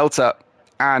against the Delta,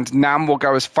 and Nam will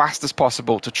go as fast as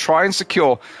possible to try and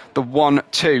secure the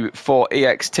 1-2 for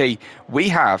EXT. We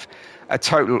have a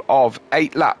total of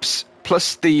 8 laps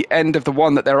plus the end of the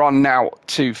one that they're on now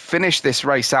to finish this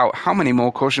race out. How many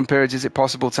more caution periods is it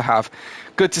possible to have?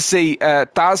 Good to see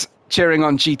Daz cheering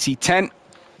on GT10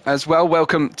 as well.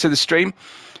 Welcome to the stream.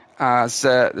 As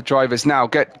the drivers now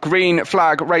get green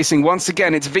flag racing. Once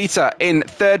again, it's Vita in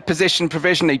 3rd position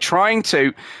provisionally, trying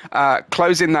to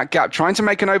close in that gap, trying to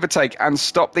make an overtake and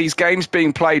stop these games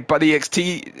being played by the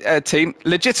EXT team.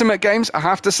 Legitimate games, I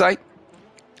have to say.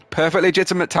 Perfect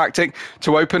legitimate tactic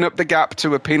to open up the gap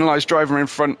to a penalised driver in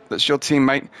front that's your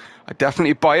teammate. I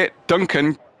definitely buy it.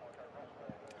 Duncan,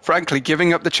 frankly,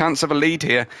 giving up the chance of a lead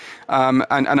here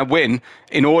and a win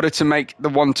in order to make the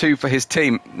 1-2 for his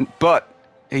team. But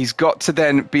he's got to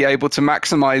then be able to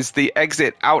maximise the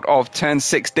exit out of turn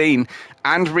 16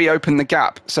 and reopen the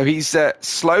gap. So he's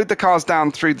slowed the cars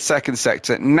down through the second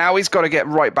sector. Now he's got to get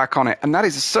right back on it. And that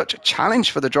is such a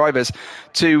challenge for the drivers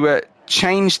to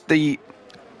change the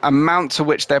amount to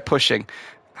which they're pushing,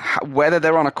 whether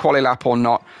they're on a quali lap or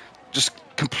not. Just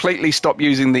completely stop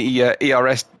using the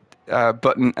ERS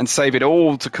button and save it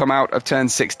all to come out of turn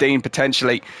 16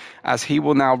 potentially, as he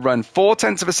will now run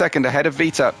 0.4 of a second ahead of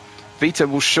Vita. Vita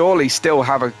will surely still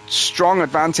have a strong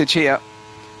advantage here,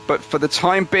 but for the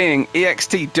time being,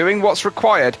 EXT doing what's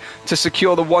required to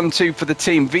secure the 1-2 for the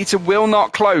team. Vita will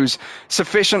not close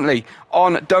sufficiently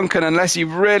on Duncan unless he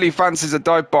really fancies a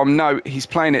dive bomb. No, he's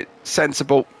playing it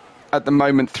sensible at the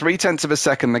moment. 0.3 of a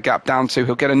second the gap down to.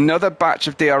 He'll get another batch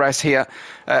of DRS here.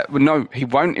 No, he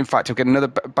won't. In fact, he'll get another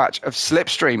batch of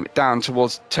slipstream down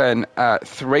towards turn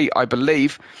 3, I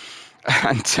believe.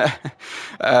 And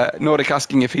Nordic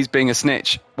asking if he's being a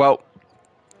snitch. Well,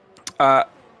 I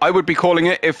would be calling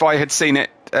it if I had seen it,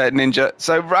 Ninja.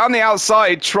 So round the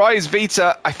outside, tries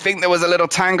Vita. I think there was a little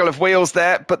tangle of wheels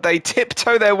there, but they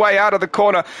tiptoe their way out of the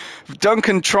corner.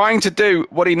 Duncan trying to do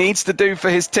what he needs to do for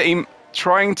his team,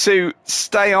 trying to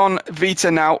stay on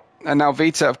Vita now. And now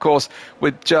Vita, of course,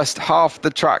 with just half the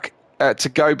track to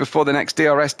go before the next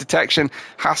DRS detection,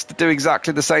 has to do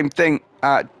exactly the same thing.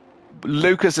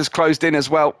 Lucas has closed in as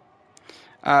well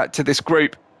to this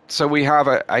group. So we have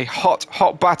a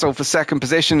hot battle for second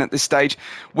position at this stage.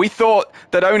 We thought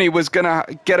that Oni was going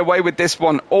to get away with this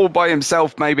one all by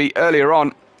himself maybe earlier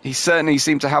on. He certainly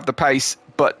seemed to have the pace,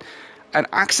 but an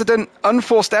accident,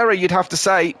 unforced error, you'd have to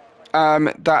say,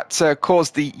 that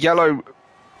caused the yellow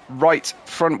right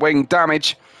front wing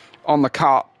damage on the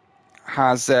car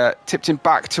has tipped him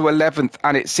back to 11th,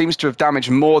 and it seems to have damaged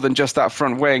more than just that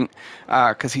front wing,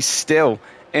 because he's still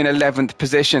in 11th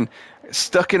position,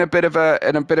 stuck in a bit of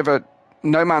a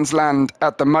no man's land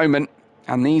at the moment.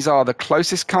 And these are the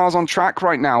closest cars on track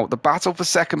right now. The battle for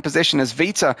second position, as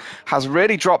Vita has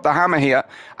really dropped the hammer here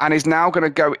and is now going to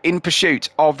go in pursuit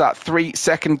of that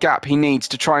 3-second gap he needs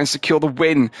to try and secure the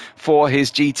win for his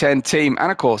G10 team.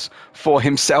 And of course, for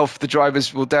himself, the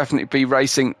drivers will definitely be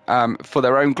racing for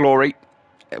their own glory.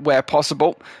 where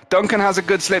possible. Duncan has a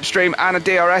good slipstream and a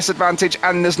DRS advantage,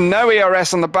 and there's no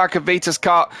ERS on the back of Vita's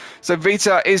kart, so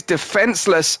Vita is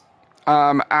defenseless.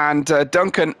 And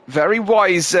Duncan, very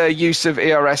wise use of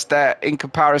ERS there in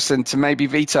comparison to maybe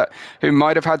Vita, who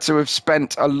might have had to have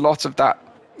spent a lot of that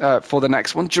for the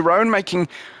next one. Jerome making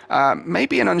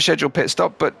maybe an unscheduled pit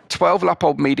stop, but 12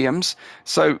 lap-old mediums,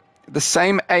 so the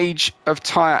same age of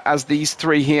tyre as these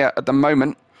three here at the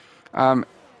moment. I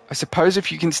suppose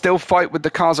if you can still fight with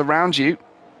the cars around you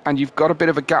and you've got a bit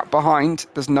of a gap behind,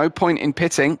 there's no point in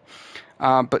pitting.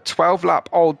 But 12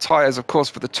 lap-old tyres, of course,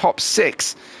 for the top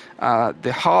six.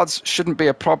 The hards shouldn't be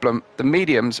a problem. The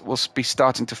mediums will be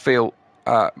starting to feel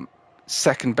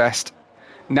second best.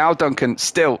 Now Duncan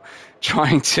still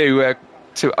trying to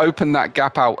open that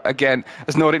gap out again,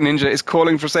 as Nordic Ninja is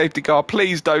calling for a safety car.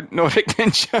 Please don't, Nordic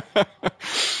Ninja.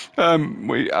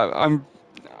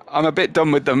 I'm a bit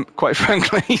done with them, quite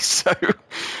frankly, so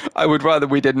I would rather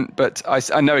we didn't, but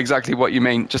I know exactly what you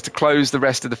mean, just to close the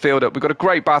rest of the field up. We've got a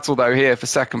great battle, though, here for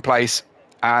second place,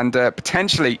 and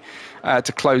potentially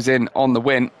to close in on the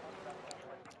win.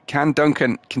 Can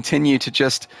Duncan continue to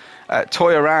just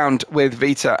toy around with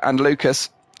Vita and Lucas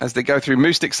as they go through?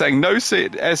 Moostic saying, no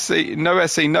SC, no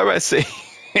SC, no SC.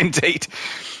 Indeed.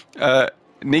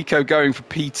 Nico going for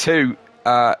P2.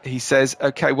 He says,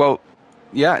 okay, well,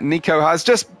 yeah, Nico has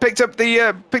just picked up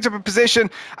a position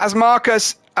as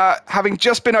Marcus, having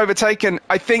just been overtaken,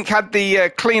 I think had the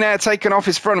clean air taken off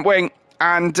his front wing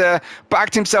and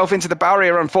backed himself into the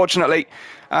barrier, unfortunately.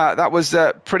 That was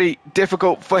pretty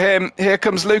difficult for him. Here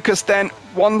comes Lucas then,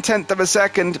 1/10 of a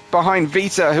second behind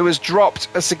Vita, who has dropped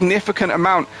a significant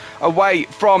amount away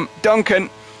from Duncan.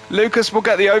 Lucas will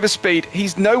get the overspeed.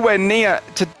 He's nowhere near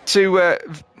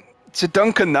to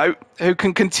Duncan, though, who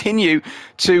can continue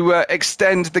to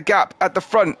extend the gap at the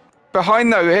front.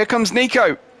 Behind, though, here comes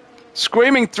Nico,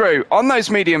 screaming through on those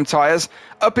medium tyres,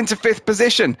 up into 5th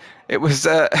position. It was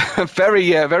a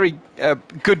very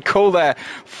good call there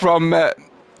from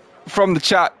the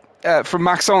chat, from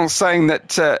Maxence, saying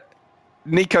that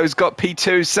Nico's got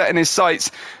P2 set in his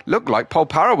sights. Looked like Paul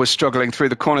Parra was struggling through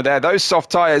the corner there. Those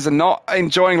soft tyres are not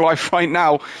enjoying life right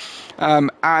now.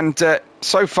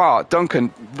 So far,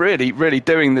 Duncan really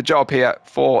doing the job here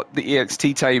for the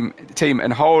EXT team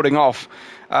and holding off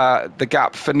the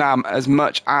gap for Nam as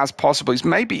much as possible. He's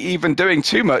maybe even doing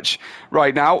too much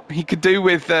right now. He could do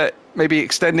with maybe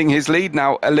extending his lead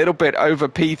now a little bit over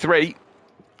P3,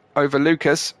 over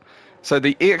Lucas. So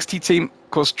the EXT team,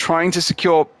 of course, trying to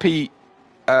secure P1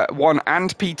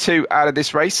 and P2 out of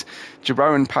this race.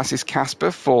 Jeroen passes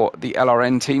Casper for the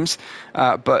LRN teams,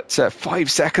 but 5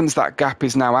 seconds that gap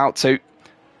is now out to.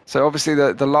 So obviously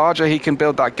the larger he can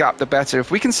build that gap, the better. If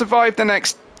we can survive the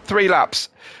next 3 laps,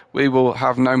 we will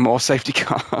have no more safety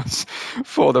cars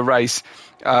for the race.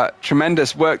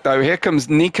 Tremendous work, though. Here comes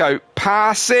Nico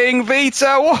passing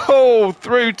Vita. Whoa,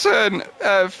 through turn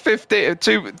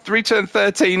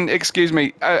 13, excuse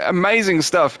me. Amazing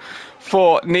stuff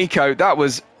for Nico. That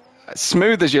was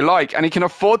smooth as you like, and he can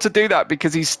afford to do that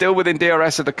because he's still within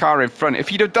DRS of the car in front.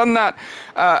 If you'd have done that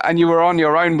and you were on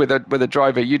your own with a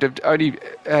driver, you'd have only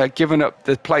given up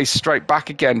the place straight back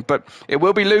again. But it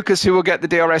will be Lucas who will get the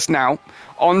DRS now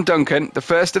on Duncan, the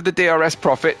first of the DRS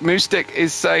profit. Moostic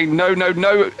is saying no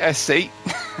SC.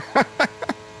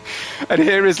 And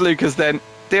here is Lucas then,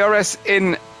 DRS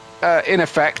in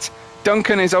effect.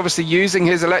 Duncan is obviously using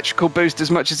his electrical boost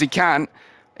as much as he can.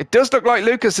 It does look like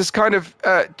Lucas has kind of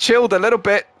chilled a little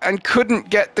bit and couldn't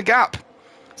get the gap.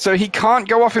 So he can't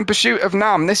go off in pursuit of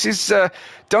Nam. This is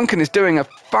Duncan is doing a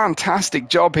fantastic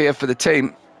job here for the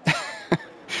team.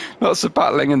 Lots of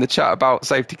battling in the chat about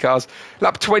safety cars.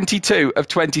 Lap 22 of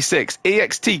 26.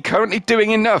 EXT currently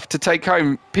doing enough to take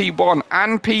home P1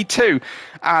 and P2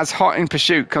 as hot in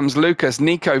pursuit comes Lucas,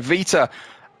 Nico, Vita,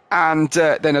 and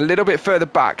then a little bit further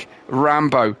back,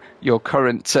 Rambo, your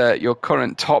current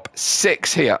top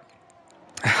 6 here.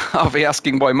 Harvey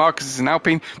asking why Marcus is in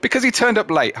Alpine. Because he turned up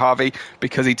late, Harvey.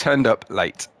 Because he turned up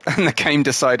late. And the game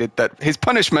decided that his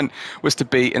punishment was to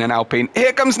be in an Alpine.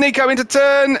 Here comes Nico into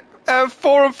turn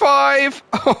 4 and 5.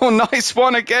 Oh, nice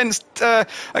one against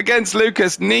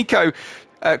Lucas. Nico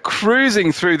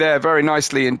cruising through there very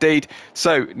nicely indeed.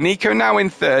 So Nico now in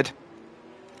 3rd.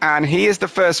 And he is the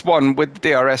first one with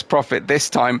DRS profit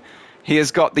this time. He has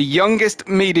got the youngest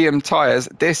medium tyres.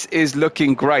 This is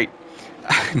looking great.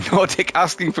 Nordic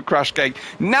asking for crash cake.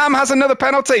 Nam has another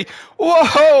penalty.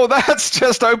 Whoa, that's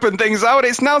just opened things out.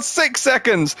 It's now 6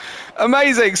 seconds.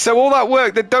 Amazing. So all that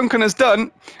work that Duncan has done,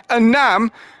 and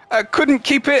Nam couldn't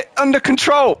keep it under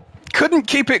control. Couldn't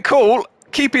keep it cool.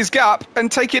 keep his gap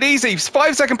and take it easy.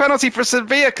 5-second penalty for a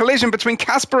severe collision between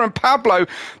Casper and Pablo.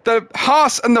 The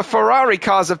Haas and the Ferrari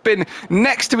cars have been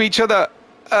next to each other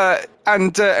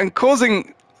and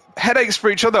causing headaches for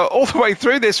each other all the way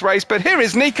through this race. But here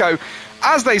is Nico,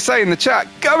 as they say in the chat,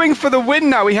 going for the win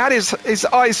now. He had his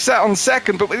eyes set on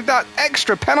second, but with that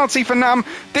extra penalty for Nam,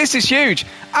 this is huge,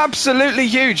 absolutely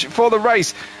huge for the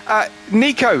race.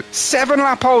 Nico,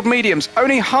 7-lap-old mediums,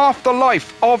 only half the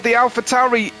life of the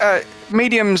AlphaTauri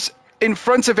mediums in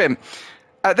front of him.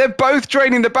 They're both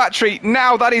draining the battery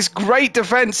now. That is great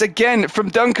defense again from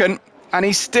Duncan, and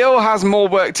he still has more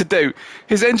work to do.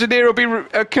 His engineer will be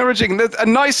encouraging. There's a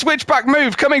nice switchback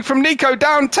move coming from Nico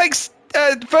down, takes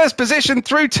first position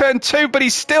through turn 2, but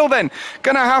he's still then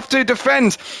going to have to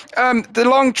defend the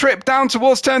long trip down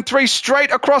towards turn 3,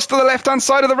 straight across to the left-hand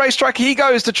side of the racetrack. He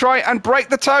goes to try and break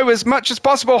the toe as much as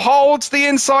possible, holds the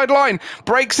inside line,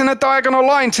 breaks in a diagonal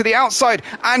line to the outside,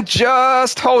 and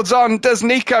just holds on, does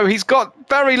Nico. He's got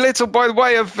very little by the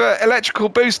way of electrical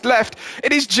boost left.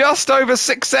 It is just over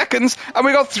 6 seconds, and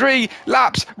we got 3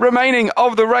 laps remaining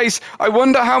of the race. I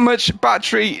wonder how much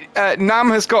battery Nam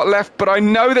has got left, but I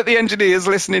know that the engineer is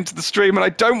listening to the stream, and I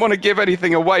don't want to give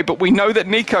anything away, but we know that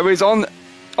Nico is on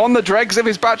the dregs of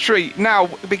his battery now,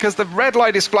 because the red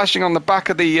light is flashing on the back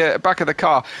of the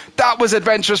car. That was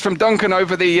adventurous from Duncan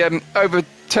over the over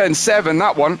turn 7.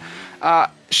 That one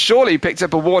surely picked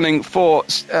up a warning for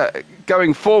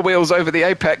going 4 wheels over the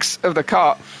apex of the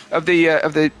car of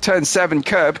the turn 7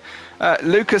 curb.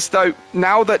 Lucas, though,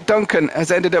 now that Duncan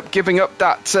has ended up giving up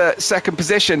that second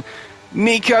position,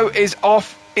 Nico is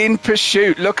off in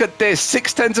pursuit. Look at this,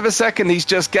 0.6 of a second he's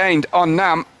just gained on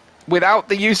Nam without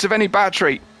the use of any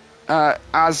battery,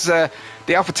 as the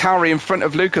AlphaTauri in front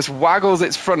of Lucas waggles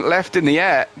its front left in the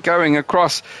air going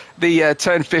across the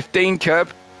turn 15 curb.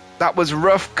 That was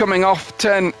rough coming off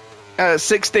turn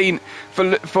 16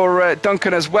 for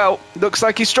Duncan as well. Looks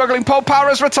like he's struggling. Paul Power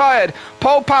has retired.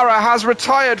 Paul Power has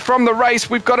retired from the race.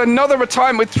 We've got another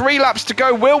retirement with 3 laps to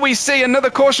go. Will we see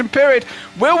another caution period?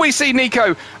 Will we see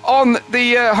Nico on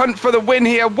the hunt for the win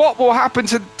here? What will happen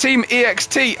to Team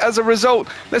EXT as a result?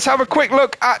 Let's have a quick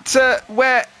look at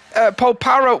where Paul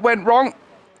Power went wrong.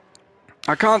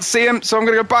 I can't see him, so I'm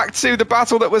going to go back to the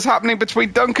battle that was happening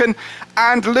between Duncan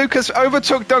and Lucas.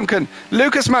 Overtook Duncan.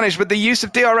 Lucas managed, with the use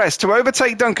of DRS, to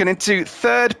overtake Duncan into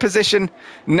 3rd position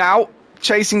now,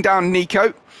 chasing down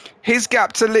Nico. His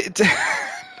gap to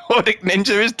Nordic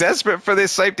Ninja is desperate for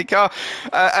this safety car,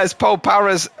 as Paul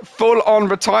Power's full-on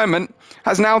retirement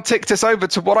has now ticked us over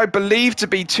to what I believe to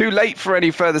be too late for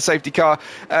any further safety car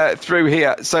through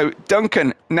here. So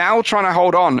Duncan now trying to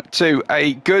hold on to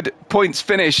a good points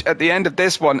finish at the end of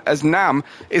this one, as Nam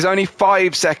is only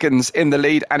 5 seconds in the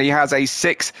lead, and he has a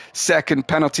 6-second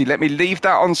penalty. Let me leave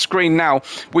that on screen now.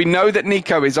 We know that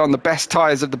Nico is on the best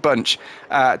tyres of the bunch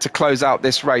to close out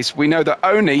this race. We know that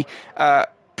Oni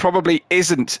probably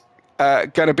isn't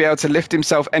going to be able to lift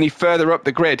himself any further up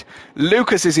the grid.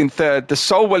 Lucas is in 3rd. The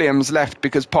Sol Williams left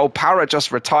because Paul Power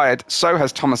just retired. So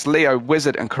has Thomas Leo,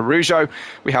 Wizard and Caruso.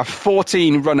 We have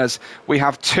 14 runners. We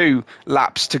have 2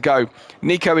 laps to go.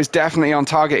 Nico is definitely on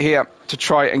target here to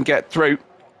try and get through.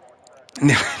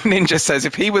 Ninja says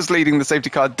if he was leading the safety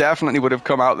car, definitely would have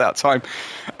come out that time.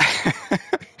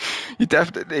 You're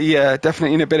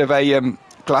definitely in a bit of a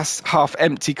glass half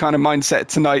empty kind of mindset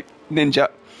tonight, Ninja.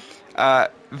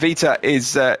 Vita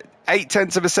is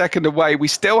 0.8 of a second away. We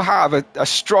still have a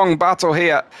strong battle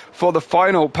here for the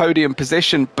final podium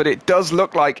position, but it does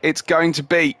look like it's going to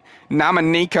be Nam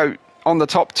and Nico on the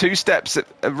top 2 steps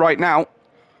right now.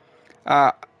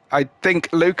 I think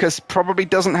Lucas probably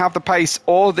doesn't have the pace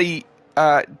or the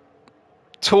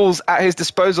tools at his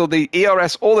disposal, the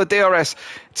ERS or the DRS,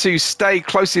 to stay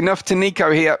close enough to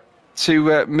Nico here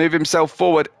to move himself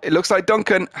forward. It looks like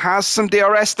Duncan has some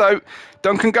DRS though.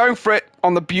 Duncan going for it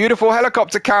on the beautiful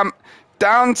helicopter cam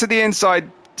down to the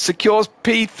inside, secures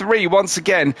P3 once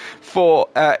again for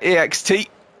EXT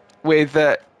with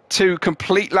 2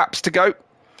 complete laps to go.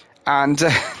 And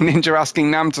Ninja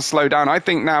asking Nam to slow down. I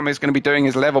think Nam is going to be doing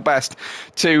his level best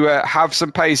to have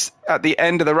some pace at the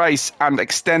end of the race and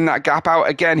extend that gap out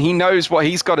again. He knows what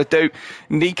he's got to do.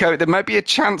 Nico, there might be a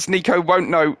chance Nico won't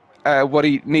know what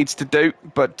he needs to do,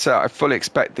 but I fully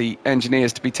expect the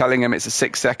engineers to be telling him it's a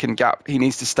 6-second gap he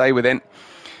needs to stay within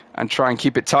and try and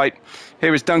keep it tight.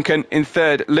 Here is Duncan in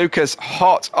 3rd. Lucas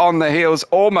hot on the heels.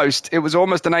 It was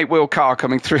almost an 8-wheel car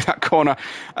coming through that corner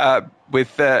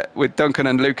with Duncan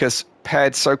and Lucas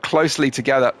paired so closely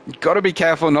together. You've got to be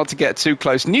careful not to get too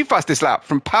close. New fastest lap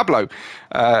from Pablo,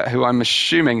 who I'm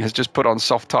assuming has just put on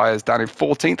soft tyres down in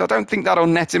 14th. I don't think that'll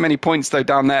net him any points, though,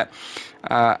 down there.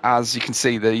 As you can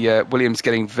see, the Williams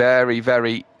getting very,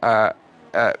 very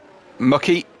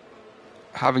mucky,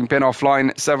 having been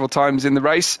offline several times in the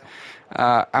race.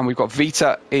 And we've got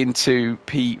Vita into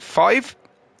P5,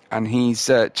 and he's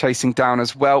chasing down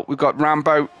as well. We've got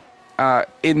Rambo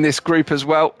in this group as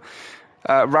well.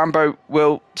 Rambo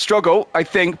will struggle, I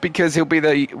think, because he'll be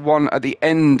the one at the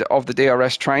end of the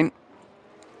DRS train.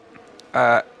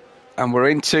 And we're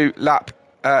into lap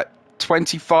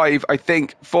 25, I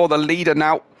think, for the leader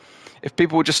now. If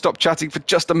people would just stop chatting for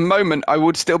just a moment, I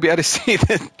would still be able to see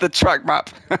the track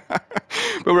map.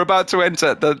 But we're about to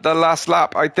enter the last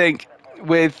lap, I think,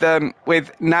 with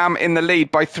Nam in the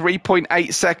lead by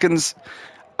 3.8 seconds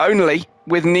only,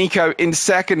 with Nico in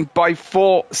second by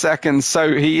 4 seconds.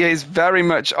 So he is very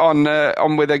much on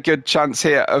with a good chance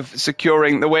here of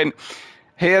securing the win.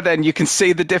 Here then you can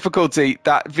see the difficulty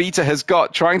that Vita has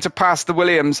got trying to pass the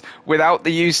Williams without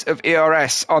the use of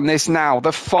ERS on this now,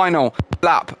 the final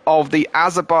lap of the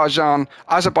Azerbaijan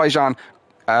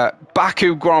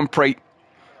Baku Grand Prix.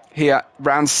 Here,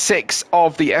 round 6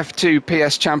 of the F2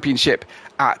 PS Championship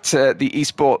at the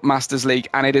Esports Masters League,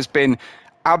 and it has been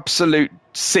absolute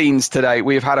scenes today.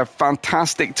 We've had a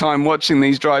fantastic time watching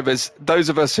these drivers. Those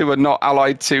of us who are not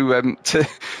allied to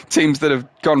teams that have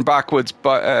gone backwards,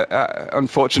 but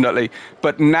unfortunately,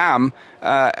 but Nam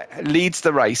leads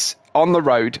the race on the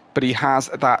road, but he has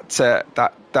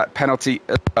that penalty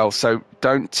as well. So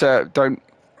don't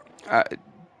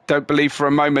believe for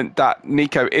a moment that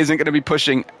Nico isn't going to be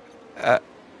pushing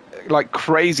like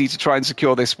crazy to try and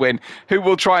secure this win. Who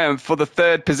will triumph for the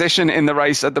 3rd position in the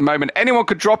race at the moment? Anyone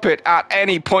could drop it at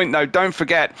any point, though. Don't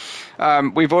forget,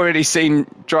 we've already seen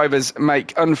drivers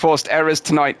make unforced errors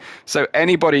tonight, so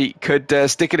anybody could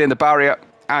stick it in the barrier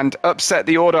and upset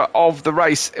the order of the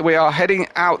race. We are heading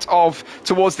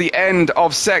towards the end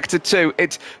of Sector 2.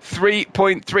 It's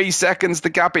 3.3 seconds, the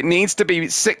gap. It needs to be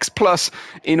 6+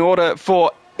 in order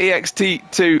for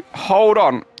EXT to hold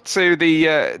on to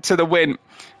the win.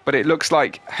 But it looks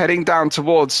like heading down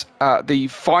towards the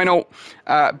final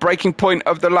breaking point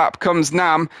of the lap comes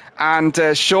Nam, and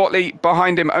shortly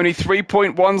behind him, only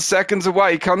 3.1 seconds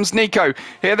away, comes Nico.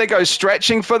 Here they go,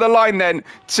 stretching for the line then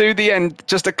to the end.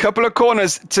 Just a couple of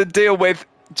corners to deal with,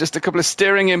 just a couple of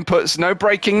steering inputs, no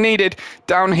braking needed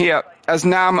down here, as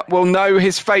Nam will know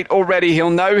his fate already. He'll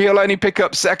know he'll only pick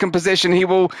up 2nd position. He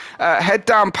will head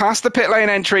down past the pit lane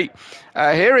entry.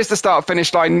 Here is the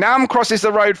start-finish line. Nam crosses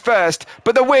the road first,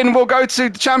 but the win will go to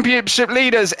the championship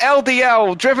leaders,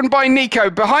 LDL, driven by Nico.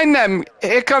 Behind them,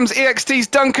 here comes EXT's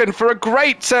Duncan for a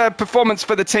great performance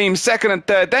for the team, 2nd and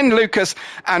 3rd. Then Lucas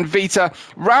and Vita.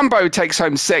 Rambo takes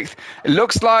home 6th. It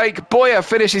looks like Boyer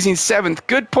finishes in 7th.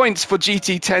 Good points for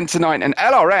GT10 tonight. And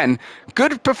LRN,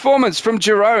 good performance from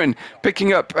Jerome,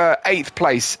 picking up 8th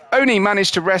place. Oni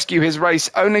managed to rescue his race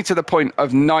only to the point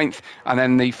of 9th. And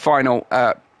then the final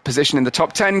position in the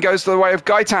top 10 goes to the way of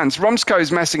Gaitans.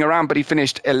 Romsko's messing around, but he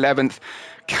finished 11th.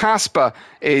 Casper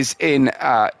is in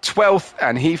 12th,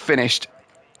 and he finished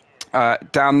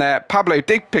down there. Pablo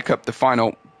did pick up the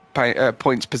final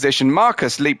points position.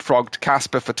 Marcus leapfrogged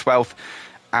Casper for 12th,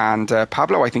 and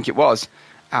Pablo, I think it was,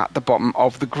 at the bottom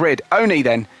of the grid. Only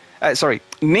then,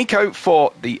 Nico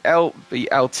for the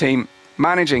LVL team,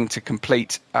 managing to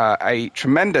complete a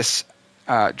tremendous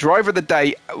driver of the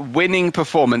day winning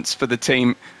performance for the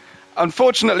team.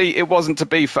 Unfortunately, it wasn't to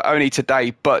be for Oni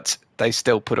today, but they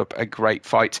still put up a great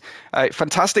fight.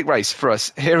 Fantastic race for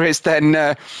us. Here is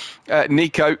then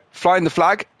Nico flying the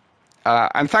flag.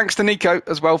 And thanks to Nico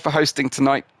as well for hosting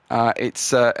tonight.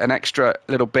 It's an extra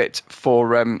little bit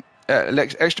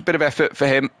extra bit of effort for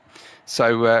him.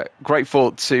 So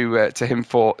grateful to him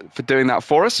for doing that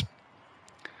for us.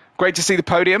 Great to see the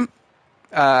podium.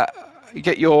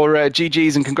 Get your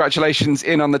GGs and congratulations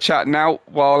in on the chat now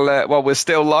while we're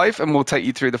still live, and we'll take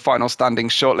you through the final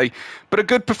standings shortly. But a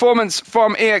good performance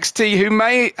from EXT, who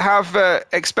may have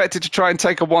expected to try and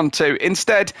take a 1-2.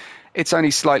 Instead, it's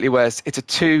only slightly worse. It's a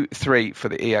 2-3 for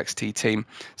the EXT team.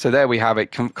 So there we have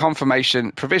it.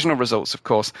 Confirmation, provisional results, of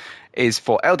course, is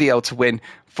for LDL to win,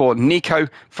 for Nico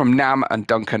from Nam and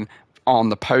Duncan on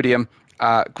the podium.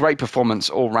 Great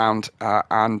performance all round,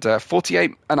 and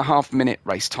 48.5-minute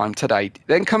race time today.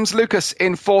 Then comes Lucas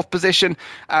in 4th position,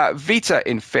 Vita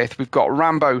in 5th. We've got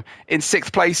Rambo in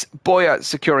 6th place, Boyer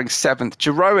securing 7th,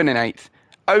 Jeroen in 8th.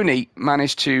 Oni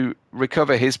managed to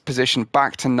recover his position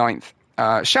back to 9th.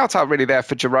 Shout out really there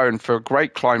for Jeroen for a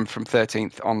great climb from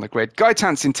 13th on the grid.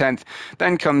 Gaitans in 10th.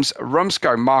 Then comes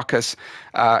Rumsko, Marcus,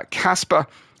 Casper,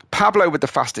 Pablo with the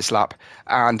fastest lap,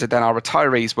 and then our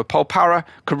retirees were Paul Parra,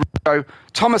 Caruso,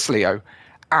 Thomas Leo,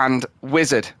 and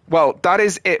Wizard. Well, that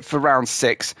is it for round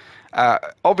 6.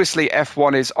 Obviously,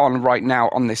 F1 is on right now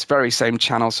on this very same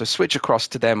channel, so switch across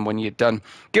to them when you're done.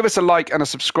 Give us a like and a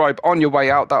subscribe on your way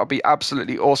out. That would be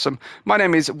absolutely awesome. My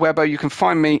name is Webbo. You can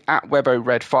find me at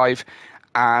WebboRed5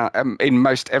 in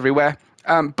most everywhere.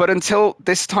 But until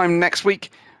this time next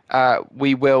week,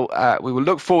 we will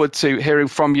look forward to hearing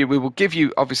from you. We will give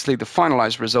you, obviously, the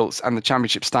finalised results and the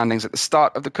championship standings at the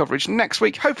start of the coverage next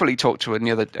week. Hopefully talk to a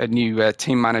new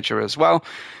team manager as well.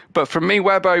 But from me,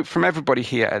 Webbo, from everybody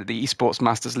here at the Esports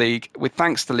Masters League, with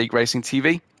thanks to League Racing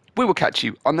TV, we will catch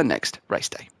you on the next race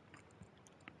day.